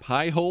a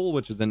Pi-hole,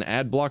 which is an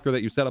ad blocker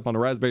that you set up on a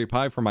Raspberry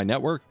Pi for my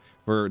network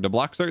to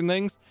block certain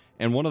things.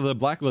 And one of the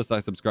blacklists I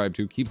subscribe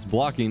to keeps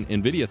blocking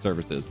NVIDIA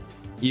services,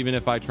 even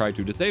if I try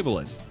to disable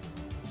it.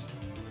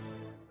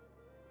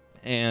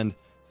 And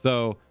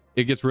so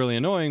it gets really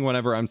annoying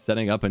whenever I'm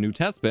setting up a new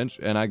test bench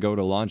and I go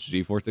to launch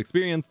GeForce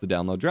Experience to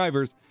download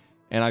drivers,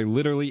 and I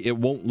literally, it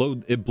won't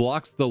load. It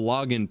blocks the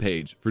login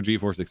page for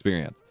GeForce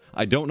Experience.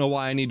 I don't know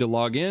why I need to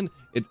log in.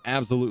 It's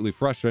absolutely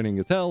frustrating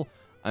as hell.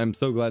 I'm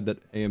so glad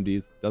that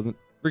AMD's doesn't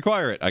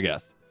require it, I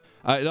guess.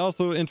 It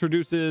also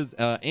introduces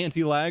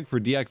anti-lag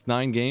for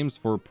DX9 games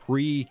for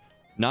pre-9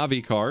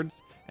 Navi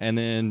cards, and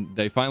then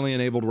they finally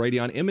enabled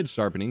Radeon image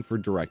sharpening for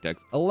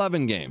DirectX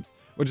 11 games,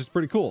 which is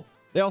pretty cool.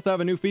 They also have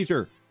a new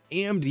feature,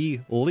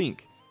 AMD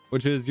Link,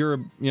 which is your,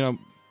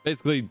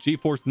 basically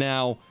GeForce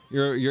Now.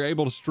 You're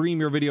able to stream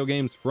your video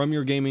games from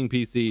your gaming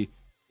PC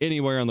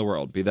anywhere in the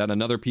world, be that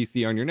another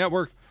PC on your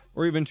network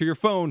or even to your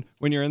phone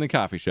when you're in the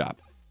coffee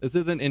shop. This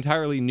isn't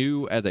entirely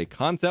new as a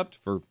concept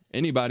for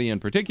anybody in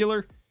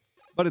particular,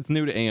 but it's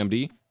new to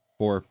AMD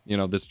for,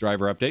 this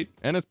driver update,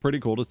 and it's pretty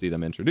cool to see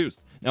them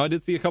introduced. Now, I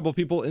did see a couple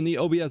people in the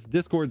OBS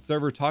Discord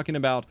server talking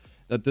about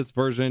that this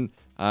version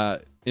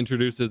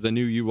introduces a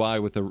new UI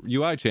with a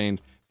UI change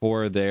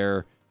for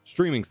their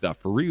streaming stuff,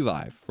 for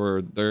Relive, for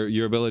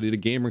your ability to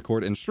game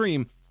record and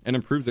stream, and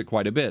improves it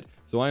quite a bit.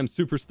 So I am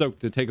super stoked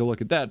to take a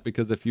look at that,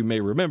 because if you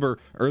may remember,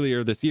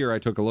 earlier this year I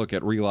took a look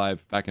at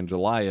Relive back in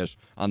July-ish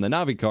on the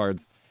Navi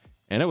cards,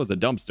 and it was a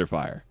dumpster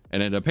fire,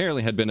 and it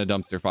apparently had been a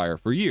dumpster fire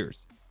for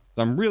years.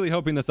 So I'm really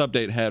hoping this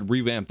update had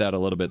revamped that a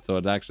little bit so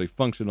it's actually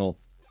functional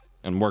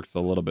and works a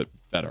little bit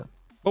better.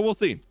 But we'll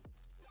see.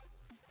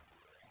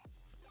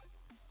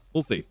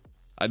 We'll see.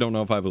 I don't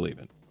know if I believe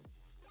it.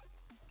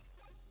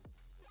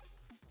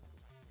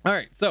 All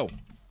right, so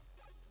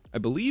I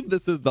believe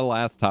this is the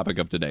last topic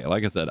of today.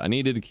 Like I said, I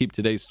needed to keep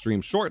today's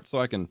stream short so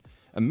I can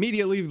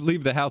immediately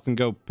leave the house and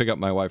go pick up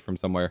my wife from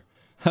somewhere.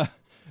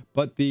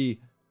 But the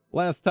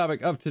last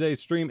topic of today's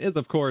stream is,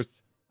 of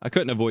course, I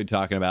couldn't avoid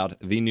talking about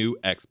the new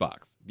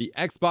Xbox. The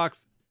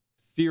Xbox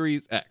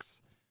Series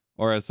X,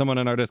 or as someone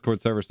in our Discord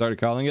server started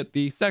calling it,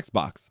 the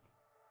Sexbox.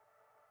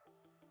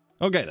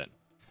 Okay then.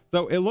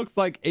 So it looks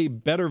like a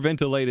better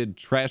ventilated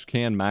trash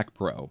can Mac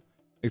Pro,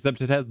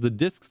 except it has the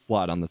disc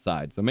slot on the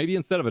side. So maybe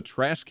instead of a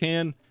trash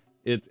can,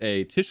 it's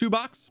a tissue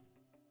box?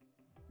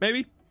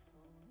 Maybe?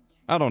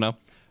 I don't know.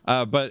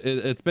 But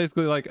it's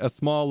basically like a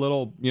small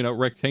little,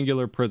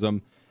 rectangular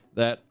prism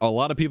that a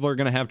lot of people are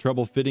going to have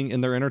trouble fitting in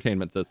their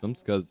entertainment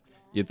systems, because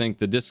you think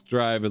the disk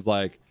drive is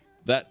like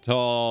that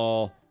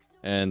tall,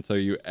 and so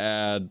you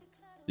add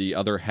the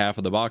other half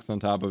of the box on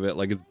top of it.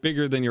 Like, it's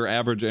bigger than your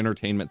average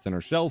entertainment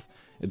center shelf.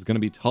 It's going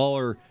to be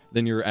taller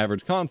than your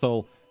average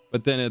console,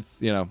 but then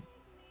it's,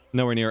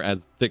 nowhere near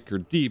as thick or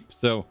deep.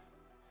 So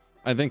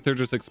I think they're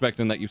just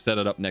expecting that you set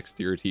it up next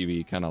to your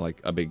TV, kind of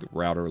like a big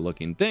router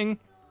looking thing.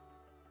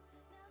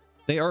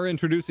 They are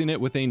introducing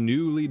it with a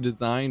newly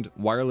designed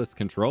wireless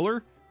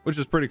controller, which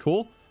is pretty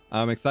cool.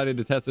 I'm excited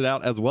to test it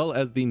out, as well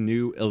as the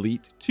new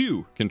Elite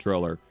 2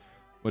 controller,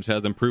 which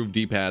has improved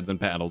D-pads and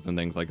paddles and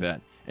things like that.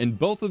 And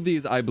both of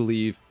these, I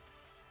believe,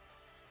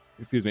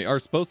 are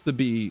supposed to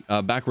be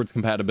backwards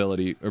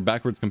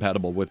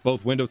compatible with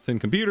both Windows 10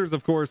 computers,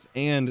 of course,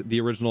 and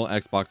the original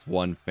Xbox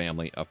One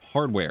family of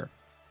hardware.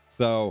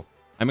 So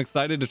I'm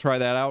excited to try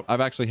that out. I've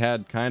actually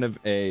had kind of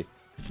a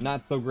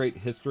not so great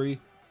history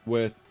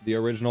with the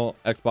original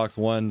Xbox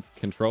One's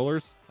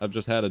controllers. I've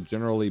just had a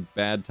generally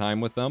bad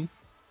time with them.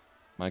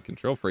 My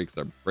control freaks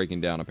are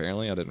breaking down,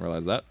 apparently. I didn't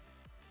realize that.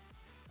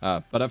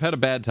 But I've had a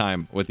bad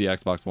time with the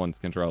Xbox One's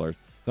controllers.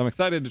 So I'm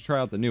excited to try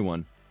out the new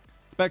one.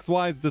 Specs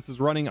wise, this is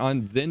running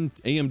on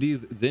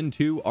AMD's Zen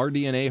 2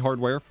 RDNA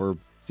hardware for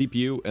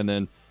CPU, and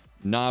then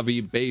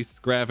Navi base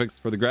graphics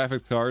for the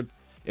graphics cards.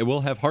 It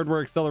will have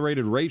hardware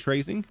accelerated ray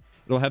tracing.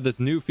 It'll have this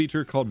new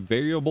feature called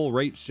variable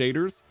rate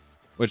shaders,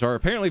 which are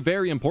apparently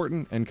very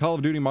important, and Call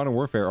of Duty Modern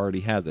Warfare already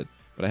has it,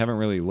 but I haven't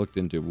really looked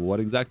into what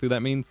exactly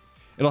that means.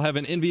 It'll have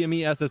an NVMe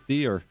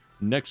SSD, or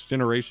next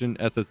generation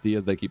SSD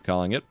as they keep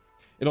calling it.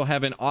 It'll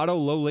have an auto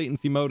low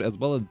latency mode, as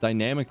well as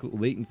dynamic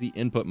latency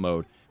input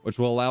mode, which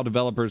will allow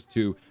developers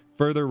to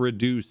further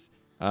reduce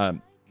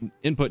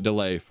input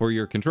delay for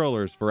your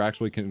controllers for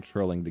actually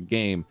controlling the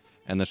game.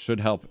 And this should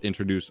help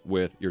introduce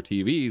with your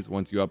TVs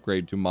once you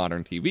upgrade to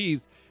modern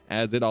TVs,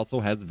 as it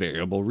also has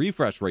variable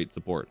refresh rate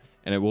support.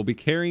 And it will be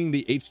carrying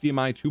the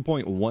HDMI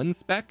 2.1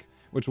 spec,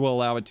 which will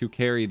allow it to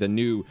carry the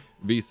new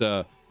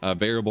VISA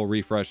variable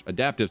refresh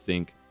adaptive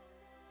sync.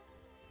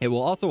 It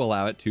will also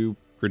allow it to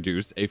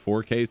produce a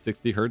 4K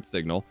 60 Hz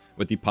signal,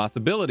 with the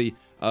possibility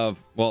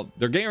of, well,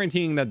 they're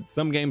guaranteeing that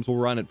some games will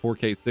run at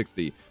 4K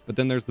 60, but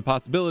then there's the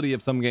possibility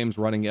of some games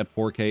running at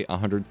 4K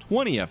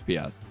 120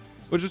 FPS,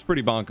 which is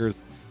pretty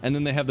bonkers. And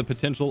then they have the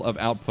potential of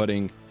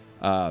outputting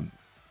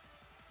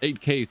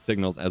 8K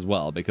signals as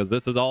well, because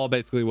this is all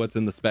basically what's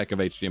in the spec of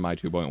HDMI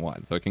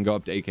 2.1. So it can go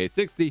up to 8K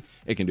 60,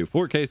 it can do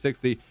 4K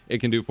 60, it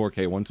can do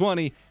 4K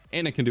 120,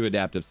 and it can do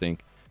adaptive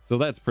sync. So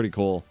that's pretty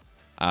cool.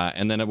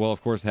 And then it will,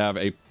 of course, have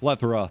a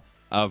plethora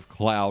of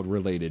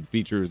cloud-related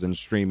features and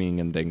streaming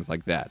and things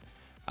like that.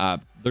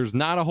 There's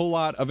not a whole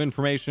lot of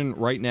information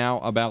right now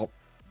about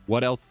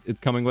what else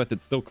it's coming with. It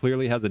still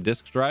clearly has a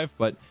disk drive,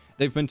 but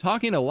they've been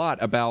talking a lot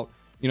about,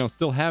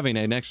 still having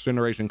a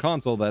next-generation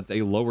console that's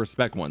a lower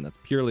spec one, that's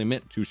purely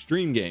meant to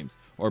stream games,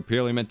 or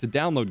purely meant to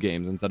download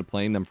games instead of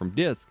playing them from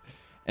disk.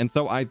 And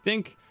so I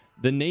think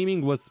the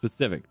naming was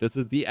specific. This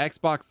is the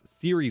Xbox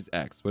Series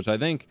X, which I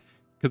think,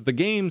 because the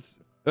games...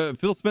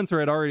 Phil Spencer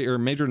had already, or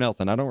Major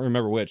Nelson, I don't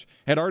remember which,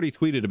 had already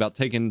tweeted about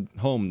taking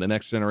home the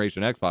next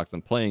generation Xbox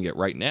and playing it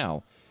right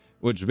now,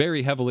 which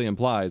very heavily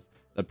implies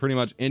that pretty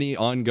much any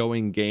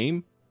ongoing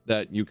game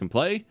that you can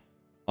play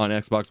on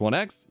Xbox One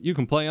X, you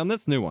can play on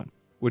this new one,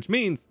 which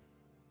means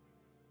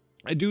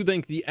I do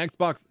think the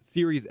Xbox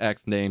Series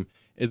X name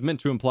is meant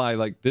to imply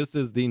like this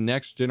is the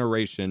next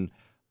generation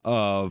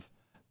of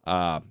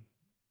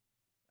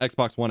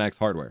Xbox One X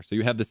hardware. So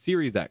you have the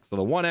Series X, so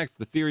the One X,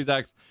 the Series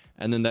X,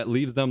 and then that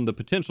leaves them the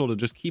potential to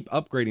just keep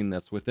upgrading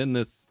this within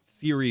this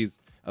series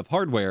of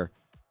hardware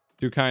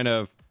to kind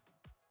of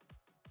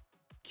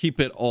keep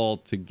it all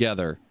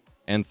together.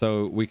 And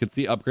so we could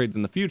see upgrades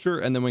in the future,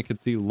 and then we could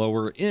see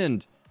lower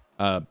end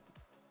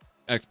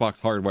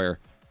Xbox hardware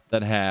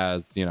that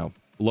has, you know,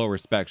 lower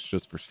specs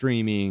just for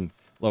streaming,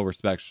 lower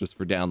specs just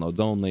for downloads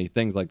only,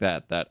 things like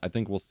that, that I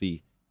think we'll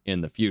see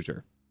in the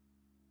future.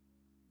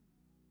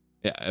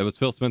 Yeah, it was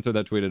Phil Spencer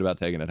that tweeted about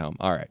taking it home.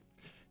 All right.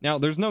 Now,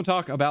 there's no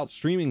talk about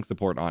streaming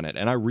support on it,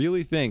 and I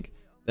really think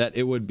that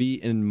it would be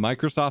in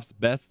Microsoft's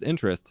best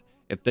interest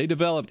if they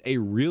developed a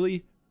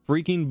really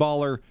freaking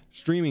baller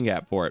streaming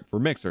app for it, for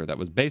Mixer, that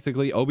was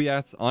basically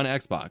OBS on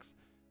Xbox.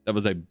 That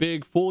was a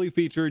big, fully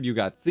featured, you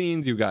got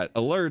scenes, you got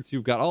alerts,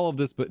 you've got all of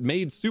this, but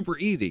made super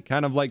easy,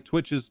 kind of like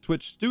Twitch's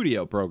Twitch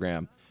Studio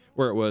program,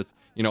 where it was,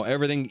 you know,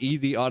 everything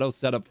easy auto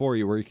set up for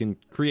you, where you can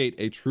create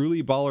a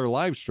truly baller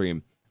live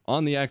stream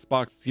on the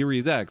Xbox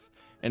Series X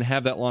and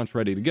have that launch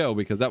ready to go,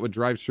 because that would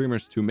drive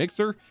streamers to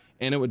Mixer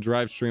and it would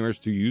drive streamers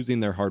to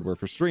using their hardware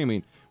for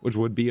streaming, which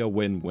would be a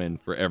win-win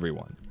for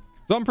everyone.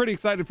 So I'm pretty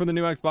excited for the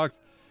new Xbox.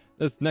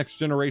 This next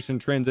generation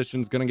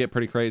transition is going to get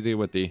pretty crazy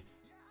with the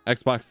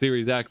Xbox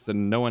Series X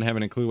and no one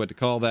having a clue what to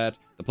call that.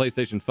 The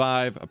PlayStation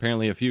 5,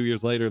 apparently a few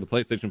years later, the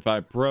PlayStation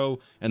 5 Pro,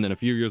 and then a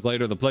few years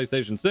later, the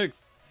PlayStation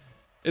 6.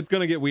 It's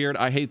going to get weird.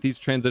 I hate these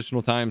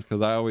transitional times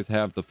because I always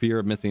have the fear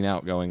of missing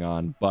out going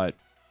on, but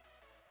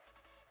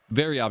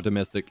very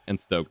optimistic and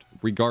stoked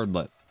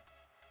regardless.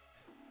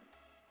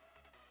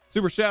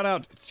 Super shout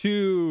out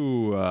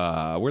to,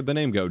 where'd the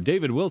name go?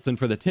 David Wilson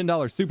for the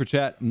 $10 super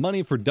chat.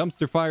 Money for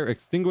dumpster fire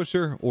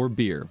extinguisher or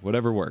beer,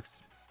 whatever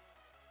works.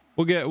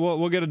 We'll get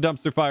a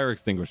dumpster fire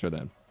extinguisher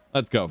then.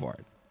 Let's go for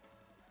it.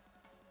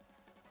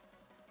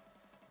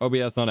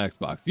 OBS on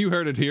Xbox. You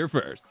heard it here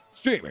first.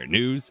 Streamer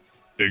news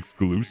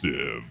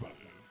exclusive.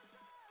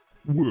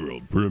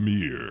 World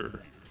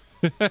premiere.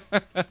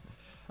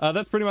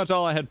 That's pretty much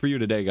all I had for you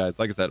today, guys.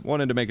 Like I said,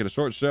 wanted to make it a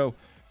short show.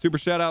 Super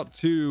shout out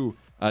to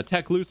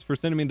Tech Loose for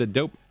sending me the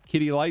dope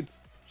kitty lights.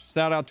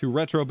 Shout out to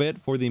Retrobit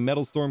for the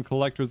Metal Storm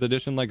Collector's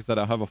Edition. Like I said,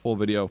 I'll have a full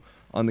video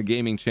on the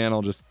gaming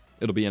channel. Just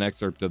it'll be an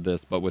excerpt of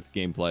this, but with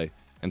gameplay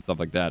and stuff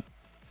like that.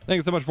 Thank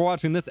you so much for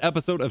watching this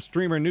episode of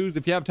Streamer News.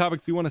 If you have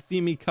topics you want to see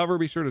me cover,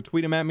 be sure to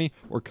tweet them at me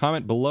or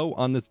comment below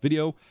on this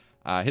video.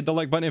 Hit the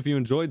like button if you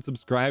enjoyed.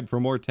 Subscribe for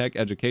more tech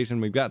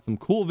education. We've got some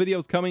cool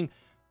videos coming,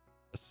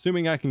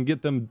 assuming I can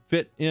get them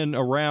fit in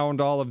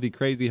around all of the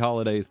crazy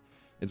holidays.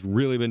 It's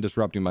really been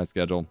disrupting my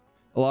schedule.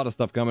 A lot of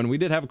stuff coming. We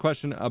did have a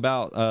question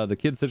about the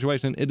kids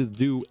situation. It is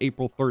due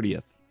April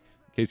 30th,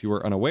 in case you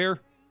were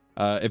unaware.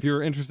 If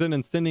you're interested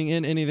in sending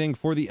in anything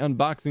for the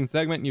unboxing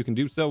segment, you can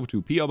do so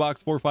to P.O.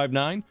 Box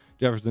 459,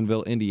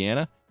 Jeffersonville,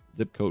 Indiana,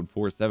 zip code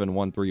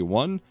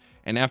 47131.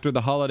 And after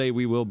the holiday,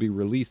 we will be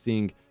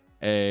releasing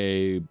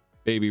a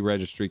baby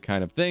registry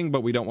kind of thing,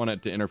 but we don't want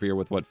it to interfere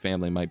with what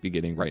family might be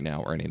getting right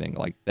now or anything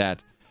like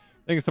that.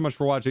 Thank you so much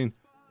for watching.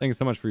 Thank you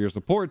so much for your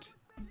support.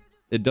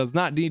 It does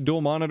not need dual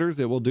monitors.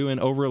 It will do an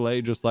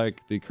overlay just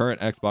like the current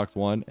Xbox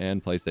One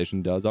and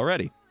PlayStation does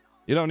already.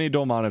 You don't need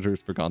dual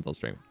monitors for console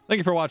streaming. Thank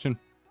you for watching.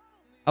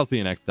 I'll see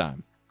you next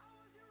time.